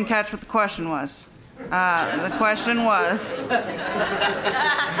case we didn't catch what the question was, the question was,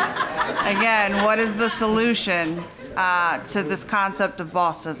 again, what is the solution to this concept of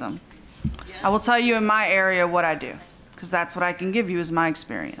bossism? I will tell you in my area what I do, because that's what I can give you is my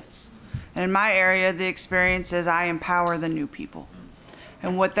experience. And in my area, the experience is I empower the new people.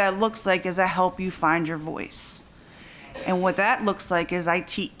 And what that looks like is I help you find your voice. And what that looks like is I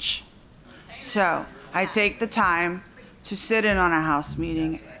teach. So I take the time to sit in on a house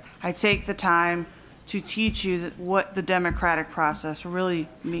meeting. I take the time to teach you what the democratic process really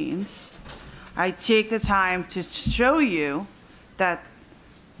means. I take the time to show you that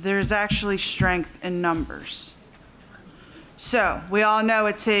there's actually strength in numbers. So we all know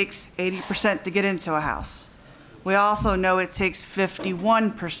it takes 80% to get into a house. We also know it takes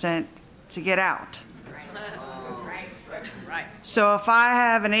 51% to get out. So if I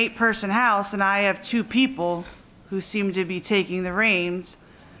have an 8-person house and I have 2 people who seem to be taking the reins,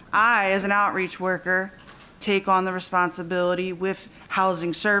 I, as an outreach worker, take on the responsibility with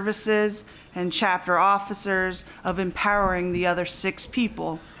housing services and chapter officers of empowering the other 6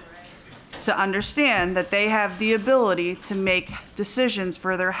 people to understand that they have the ability to make decisions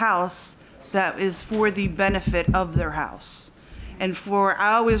for their house that is for the benefit of their house. And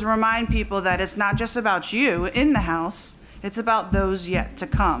I always remind people that it's not just about you in the house, it's about those yet to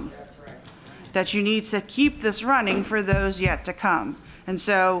come. That you need to keep this running for those yet to come. And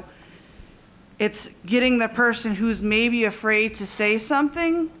so it's getting the person who's maybe afraid to say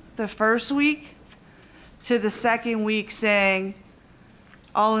something the first week to the second week saying,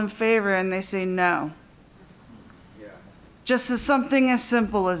 all in favor, and they say no. Just as something as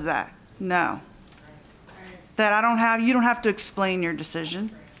simple as that, no. That you don't have to explain your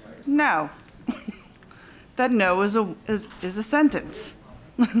decision. No. That no is a sentence.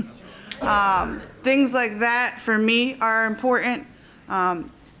 Things like that for me are important.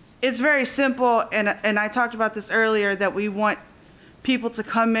 It's very simple, and I talked about this earlier, that we want people to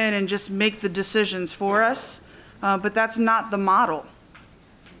come in and just make the decisions for us, but that's not the model.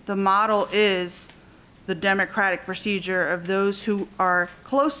 The model is the democratic procedure of those who are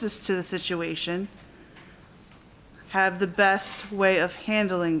closest to the situation have the best way of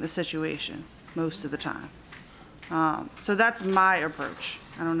handling the situation most of the time. So that's my approach.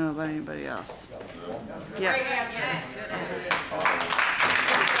 I don't know about anybody else. Yeah.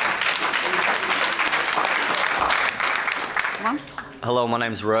 Come on. Hello, my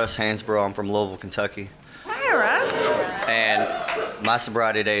name's Russ Hansborough. I'm from Louisville, Kentucky. Hi, Russ. And my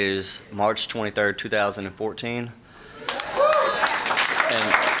sobriety date is March 23rd, 2014. And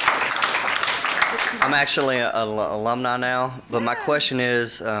I'm actually an alumni now, but my question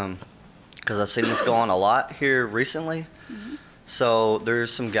is, because I've seen this go on a lot here recently, so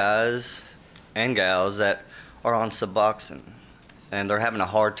there's some guys and gals that are on Suboxone, and they're having a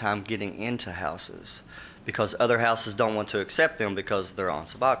hard time getting into houses because other houses don't want to accept them because they're on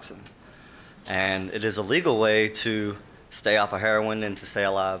Suboxone. And it is a legal way to stay off of heroin and to stay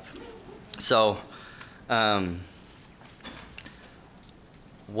alive. So,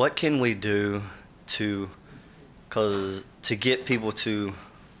 what can we do to get people to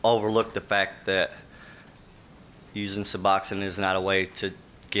overlook the fact that using Suboxone is not a way to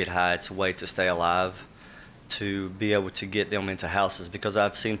get high, it's a way to stay alive, to be able to get them into houses? Because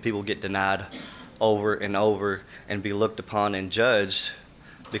I've seen people get denied over and over and be looked upon and judged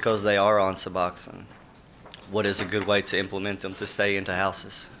because they are on Suboxone. What is a good way to implement them to stay into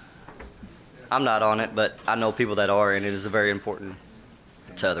houses? I'm not on it, but I know people that are, and it is very important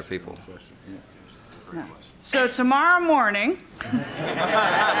to other people. No. So tomorrow morning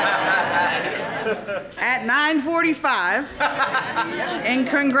at 9:45 in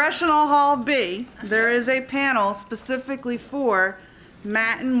Congressional Hall B, there is a panel specifically for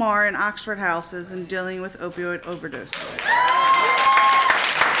Matt and Mar in Oxford houses and dealing with opioid overdoses.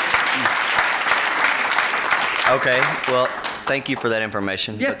 Okay, well, thank you for that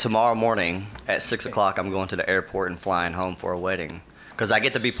information. Yeah. But tomorrow morning at 6 o'clock, I'm going to the airport and flying home for a wedding because I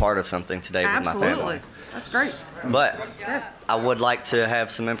get to be part of something today with my family. Absolutely. That's great. But Good. I would like to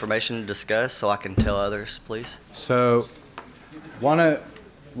have some information to discuss so I can tell others, please. So one of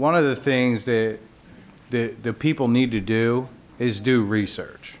the things that the people need to do is do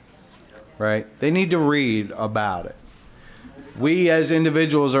research, right? They need to read about it. We as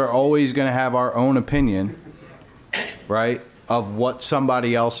individuals are always going to have our own opinion, right, of what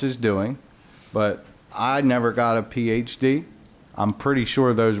somebody else is doing, but I never got a PhD. I'm pretty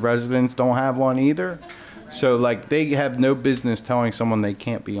sure those residents don't have one either. So, like, they have no business telling someone they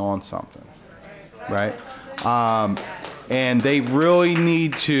can't be on something, right? And they really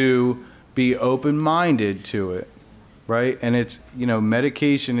need to be open-minded to it, right? And it's, you know,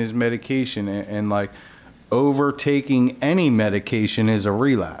 medication is medication, and like, overtaking any medication is a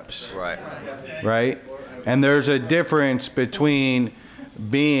relapse. Right. Right? And there's a difference between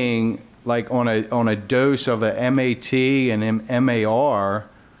being like on a dose of a MAT and MAR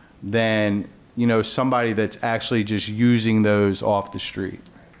than, you know, somebody that's actually just using those off the street,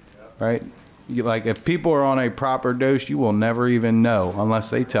 right? Like if people are on a proper dose, you will never even know unless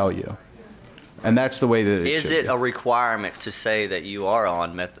they tell you. And that's the way that it Is should it be. a requirement to say that you are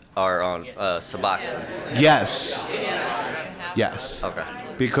on Suboxone? Yes. Yes. Okay.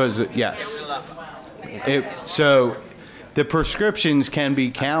 Because, yes. So the prescriptions can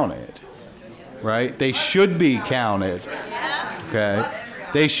be counted, right? They should be counted, okay?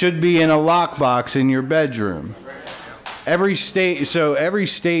 They should be in a lockbox in your bedroom. Every state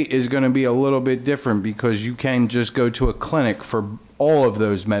is going to be a little bit different because you can just go to a clinic for all of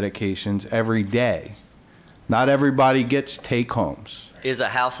those medications every day. Not everybody gets take-homes. Is a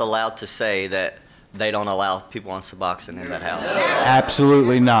house allowed to say that they don't allow people on Suboxone in that house?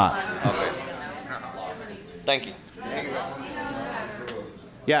 Absolutely not. Okay. Thank you.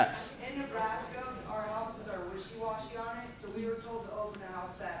 Yes. In Nebraska, our houses are wishy-washy on it, so we were told to open a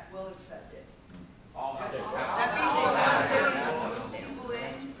house that will accept it. Oh,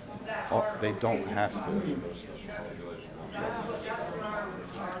 they don't have to.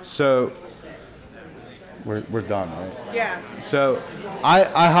 So, we're done, right? Yeah. So,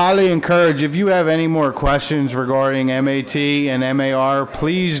 I highly encourage, if you have any more questions regarding MAT and MAR,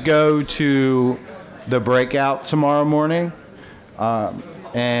 please go to the Breakout tomorrow morning.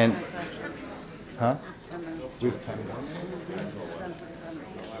 And, huh?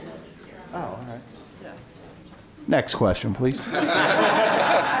 Oh, all right. Next question, please.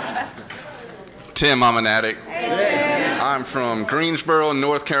 Tim, I'm an addict. Hey, Tim. I'm from Greensboro,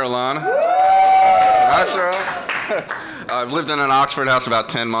 North Carolina. That's right. I've lived in an Oxford house about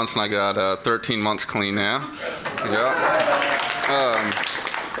 10 months, and I got 13 months clean now. Yeah.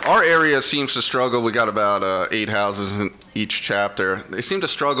 Our area seems to struggle. We got about 8 houses in each chapter. They seem to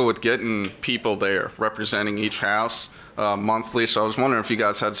struggle with getting people there representing each house monthly. So I was wondering if you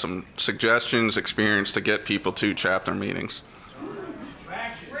guys had some suggestions, experience to get people to chapter meetings.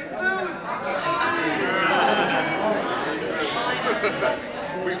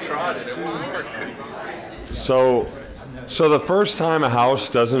 We tried it. It won't work. So the first time a house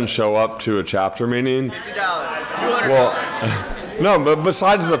doesn't show up to a chapter meeting, well, no, but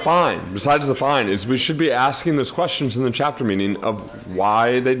besides the fine, is we should be asking those questions in the chapter meeting of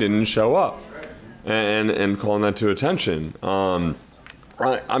why they didn't show up, and calling that to attention. I'm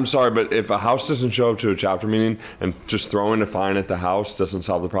sorry, but if a house doesn't show up to a chapter meeting and just throwing a fine at the house doesn't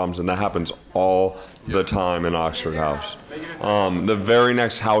solve the problems, and that happens all the time in Oxford House. The very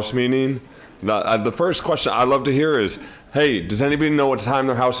next house meeting, the first question I'd love to hear is, hey, does anybody know what time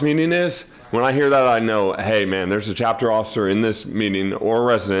their house meeting is? When I hear that, I know, hey, man, there's a chapter officer in this meeting or a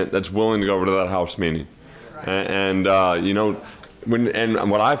resident that's willing to go over to that house meeting. And you know,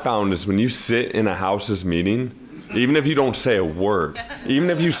 what I found is when you sit in a house's meeting, even if you don't say a word, even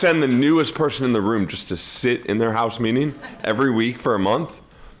if you send the newest person in the room just to sit in their house meeting every week for a month,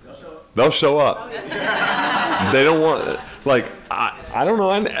 they'll show up. They don't want, like, I don't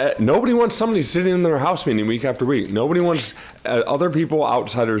know, nobody wants somebody sitting in their house meeting week after week. Nobody wants other people,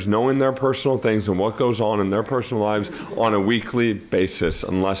 outsiders, knowing their personal things and what goes on in their personal lives on a weekly basis,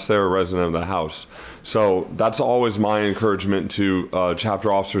 unless they're a resident of the house. So that's always my encouragement to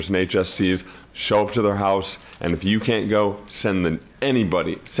chapter officers and HSCs. Show up to their house, and if you can't go, send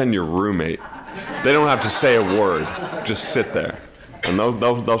anybody. Send your roommate. They don't have to say a word. Just sit there, and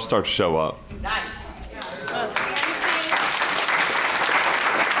they'll start to show up. Nice.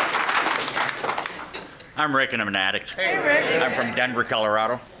 I'm Rick, and I'm an addict. Hey, Rick. I'm from Denver,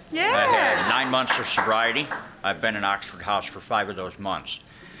 Colorado. Yeah. I had 9 months of sobriety. I've been in Oxford House for 5 of those months.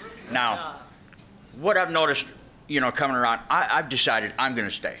 Now, what I've noticed, you know, coming around, I've decided I'm going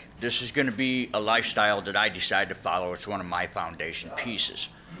to stay. This is going to be a lifestyle that I decide to follow. It's one of my foundation pieces.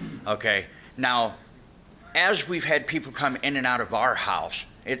 Okay. Now, as we've had people come in and out of our house,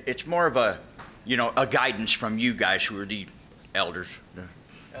 it's more of a, you know, a guidance from you guys who are the elders.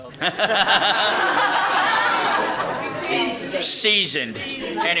 Seasoned.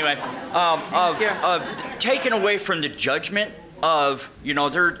 Anyway, of taking away from the judgment of, you know,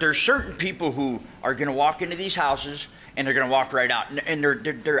 there's certain people who are going to walk into these houses and they're going to walk right out, and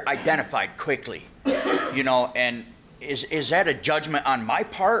they're identified quickly, you know. And is that a judgment on my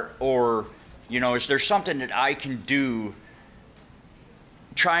part, or, you know, is there something that I can do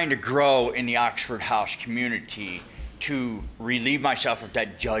trying to grow in the Oxford House community to relieve myself of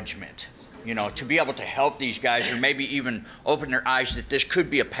that judgment, you know, to be able to help these guys, or maybe even open their eyes that this could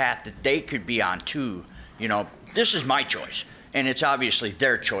be a path that they could be on too. You know, this is my choice, and it's obviously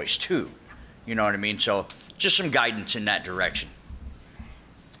their choice too. You know what I mean? So just some guidance in that direction.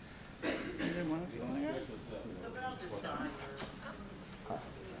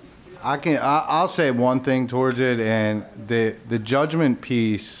 I'll say one thing towards it, and the judgment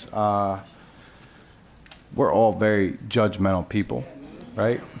piece, we're all very judgmental people,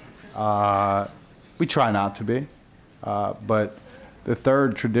 right? We try not to be, but the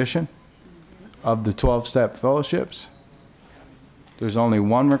third tradition of the 12-step fellowships, there's only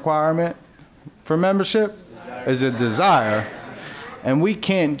one requirement for membership, is a desire, and we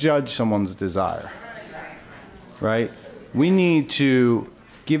can't judge someone's desire, right? We need to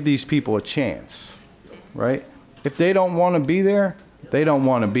give these people a chance, right? If they don't want to be there, they don't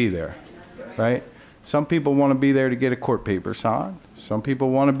want to be there, right? Some people want to be there to get a court paper signed. Some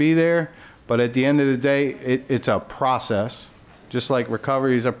people want to be there, but at the end of the day, it's a process. Just like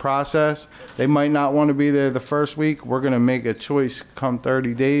recovery is a process. They might not want to be there the first week. We're going to make a choice come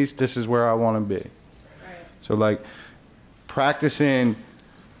 30 days. This is where I want to be. Right. So like practicing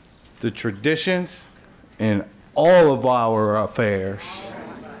the traditions in all of our affairs,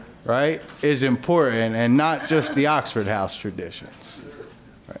 right, is important, and not just the Oxford House traditions.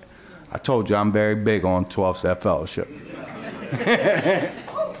 Right. I told you I'm very big on 12-step fellowship.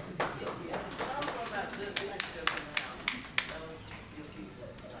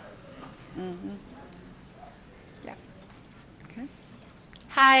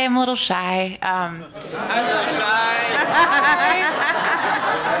 Hi, I'm a little shy. I'm so shy.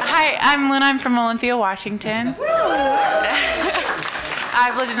 Hi, I'm Luna. I'm from Olympia, Washington.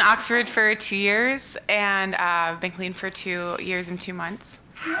 I've lived in Oxford for 2 years, and I've been clean for 2 years and 2 months.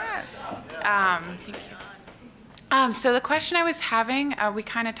 Yes. Thank you. So the question I was having, we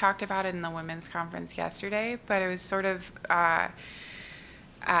kind of talked about it in the women's conference yesterday, but it was sort of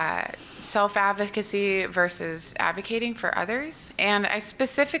self-advocacy versus advocating for others. And I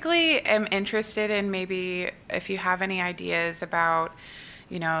specifically am interested in maybe if you have any ideas about,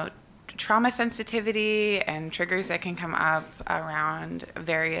 you know, trauma sensitivity and triggers that can come up around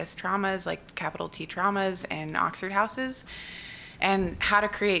various traumas, like capital T traumas in Oxford houses, and how to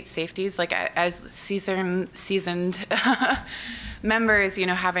create safeties, like as seasoned members, you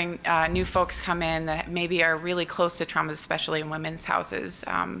know, having new folks come in that maybe are really close to traumas, especially in women's houses,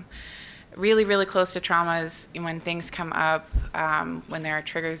 really, really close to traumas when things come up, when there are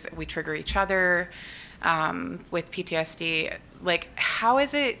triggers, we trigger each other with PTSD. Like, how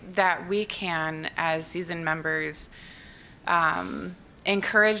is it that we can, as seasoned members,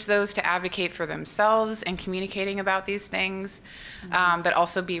 encourage those to advocate for themselves and communicating about these things, but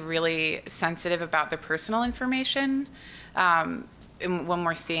also be really sensitive about their personal information when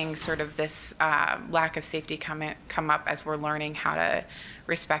we're seeing sort of this lack of safety come up as we're learning how to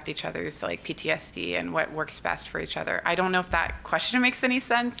respect each other's like PTSD and what works best for each other. I don't know if that question makes any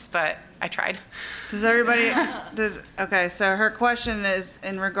sense, but I tried. Does everybody, okay, so her question is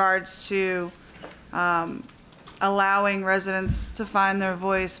in regards to allowing residents to find their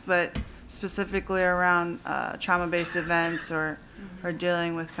voice, but specifically around trauma-based events or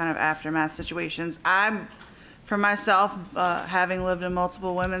dealing with kind of aftermath situations. For myself, having lived in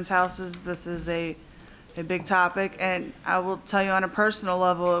multiple women's houses, this is a big topic, and I will tell you on a personal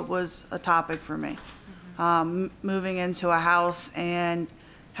level, it was a topic for me. Moving into a house and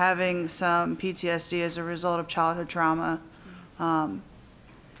having some PTSD as a result of childhood trauma, and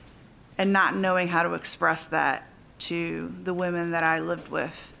not knowing how to express that to the women that I lived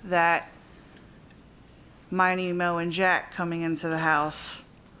with, that Miney, Mo, and Jack coming into the house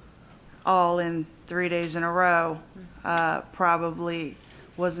all in 3 days in a row probably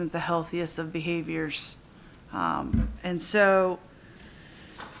wasn't the healthiest of behaviors. And so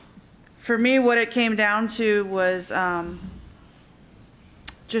for me, what it came down to was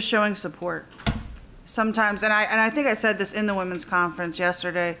just showing support. Sometimes, and I think I said this in the women's conference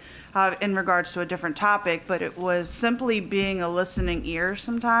yesterday in regards to a different topic, but it was simply being a listening ear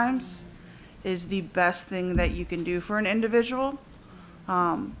sometimes is the best thing that you can do for an individual.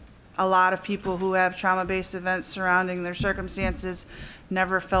 A lot of people who have trauma-based events surrounding their circumstances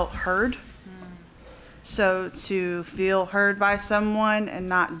never felt heard. So to feel heard by someone and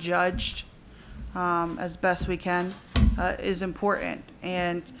not judged as best we can is important.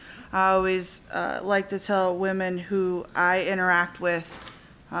 And I always like to tell women who I interact with,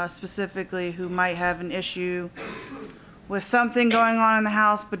 specifically who might have an issue with something going on in the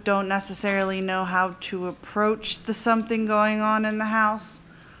house but don't necessarily know how to approach the something going on in the house.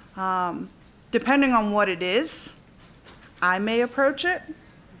 Depending on what it is, I may approach it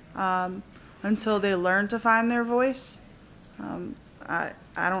until they learn to find their voice. I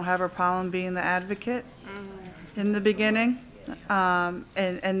don't have a problem being the advocate in the beginning.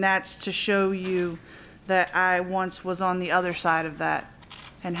 And that's to show you that I once was on the other side of that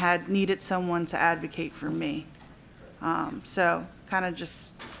and had needed someone to advocate for me. So kind of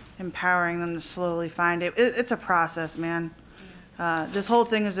just empowering them to slowly find it. It's a process, man. This whole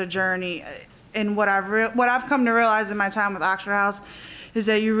thing is a journey. And what I've come to realize in my time with Oxford House is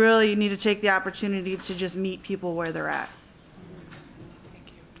that you really need to take the opportunity to just meet people where they're at.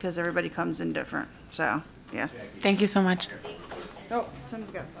 Because everybody comes in different. So, yeah. Thank you so much. Oh,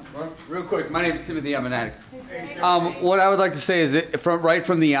 Tim's got some. Well, real quick, my name's Timothy. I'm an addict. What I would like to say is that right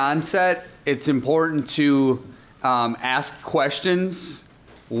from the onset, it's important to ask questions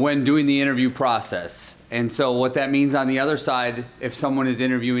when doing the interview process. And so what that means on the other side, if someone is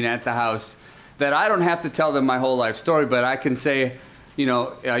interviewing at the house, that I don't have to tell them my whole life story, but I can say, you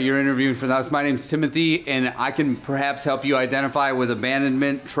know, you're interviewing for the house. My name's Timothy, and I can perhaps help you identify with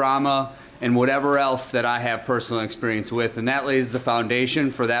abandonment, trauma, and whatever else that I have personal experience with. And that lays the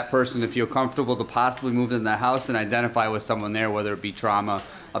foundation for that person to feel comfortable to possibly move in the house and identify with someone there, whether it be trauma,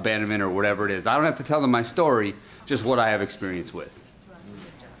 abandonment, or whatever it is. I don't have to tell them my story, just what I have experience with.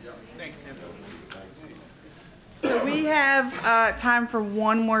 So we have time for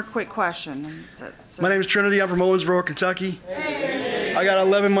one more quick question. My name is Trinity. I'm from Owensboro, Kentucky. I got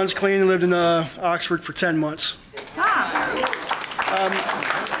 11 months clean and lived in Oxford for 10 months.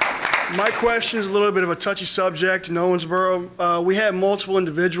 My question is a little bit of a touchy subject in Owensboro. We have multiple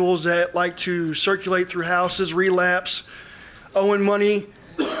individuals that like to circulate through houses, relapse, owing money.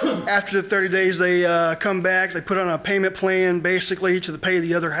 After the 30 days, they come back. They put on a payment plan, basically, to pay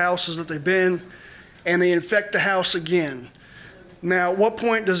the other houses that they've been, and they infect the house again. Now, at what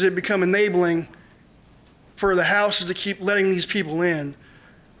point does it become enabling for the houses to keep letting these people in?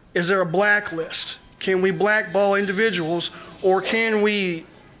 Is there a blacklist? Can we blackball individuals, or can we,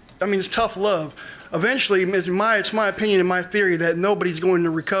 I mean, it's tough love. Eventually, it's my opinion and my theory that nobody's going to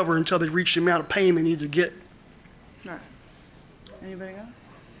recover until they reach the amount of pain they need to get. All right. Anybody else?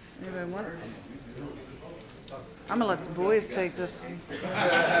 Anybody want? I'm gonna let the boys take this one.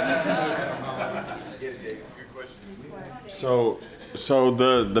 So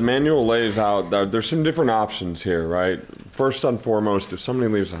the manual lays out that there's some different options here, right? First and foremost, if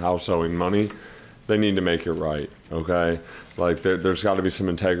somebody leaves the house owing money, they need to make it right, okay? Like there's got to be some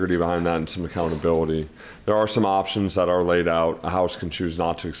integrity behind that and some accountability. There are some options that are laid out. A house can choose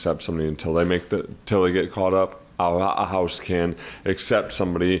not to accept somebody until they get caught up. A house can accept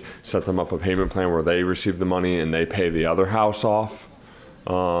somebody, set them up a payment plan where they receive the money and they pay the other house off.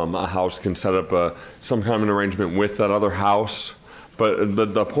 A house can set up some kind of an arrangement with that other house. But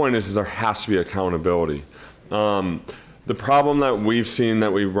the point is there has to be accountability. The problem that we've seen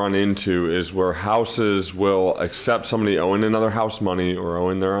that we run into is where houses will accept somebody owing another house money or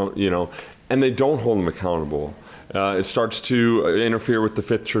owing their own, you know, and they don't hold them accountable. It starts to interfere with the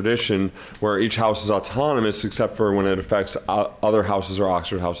fifth tradition where each house is autonomous except for when it affects other houses or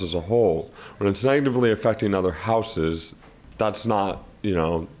Oxford House as a whole. When it's negatively affecting other houses, that's not, you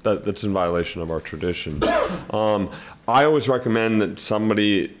know, that's in violation of our tradition. I always recommend that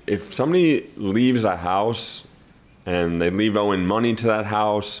if somebody leaves a house and they leave owing money to that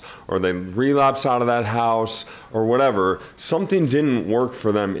house, or they relapse out of that house, or whatever, something didn't work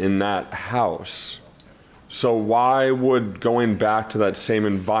for them in that house. So why would going back to that same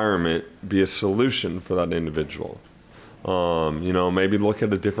environment be a solution for that individual? You know, maybe look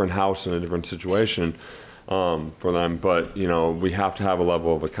at a different house in a different situation for them, but you know, we have to have a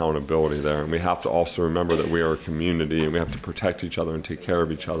level of accountability there, and we have to also remember that we are a community and we have to protect each other and take care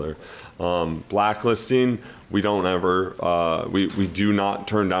of each other. Blacklisting, we don't ever, we do not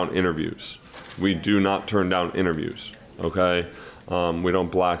turn down interviews. We do not turn down interviews, okay? We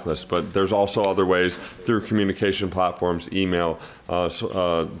don't blacklist, but there's also other ways through communication platforms, email,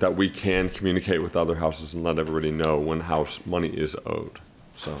 that we can communicate with other houses and let everybody know when house money is owed.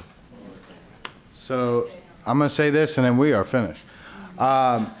 So I'm going to say this and then we are finished.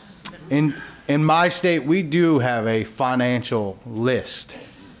 In my state, we do have a financial list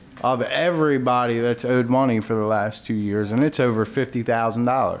of everybody that's owed money for the last 2 years, and it's over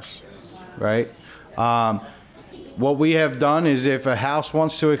 $50,000, right? What we have done is if a house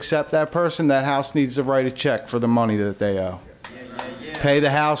wants to accept that person, that house needs to write a check for the money that they owe. Pay the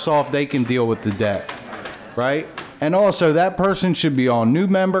house off, they can deal with the debt, right? And also, that person should be on new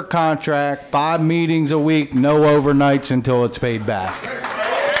member contract, 5 meetings a week, no overnights until it's paid back.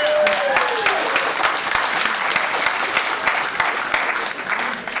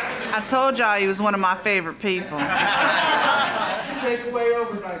 I told y'all he was one of my favorite people. Take away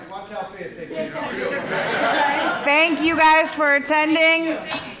overnights. Watch how fast they take Thank you guys for attending.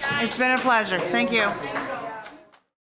 It's been a pleasure. Thank you.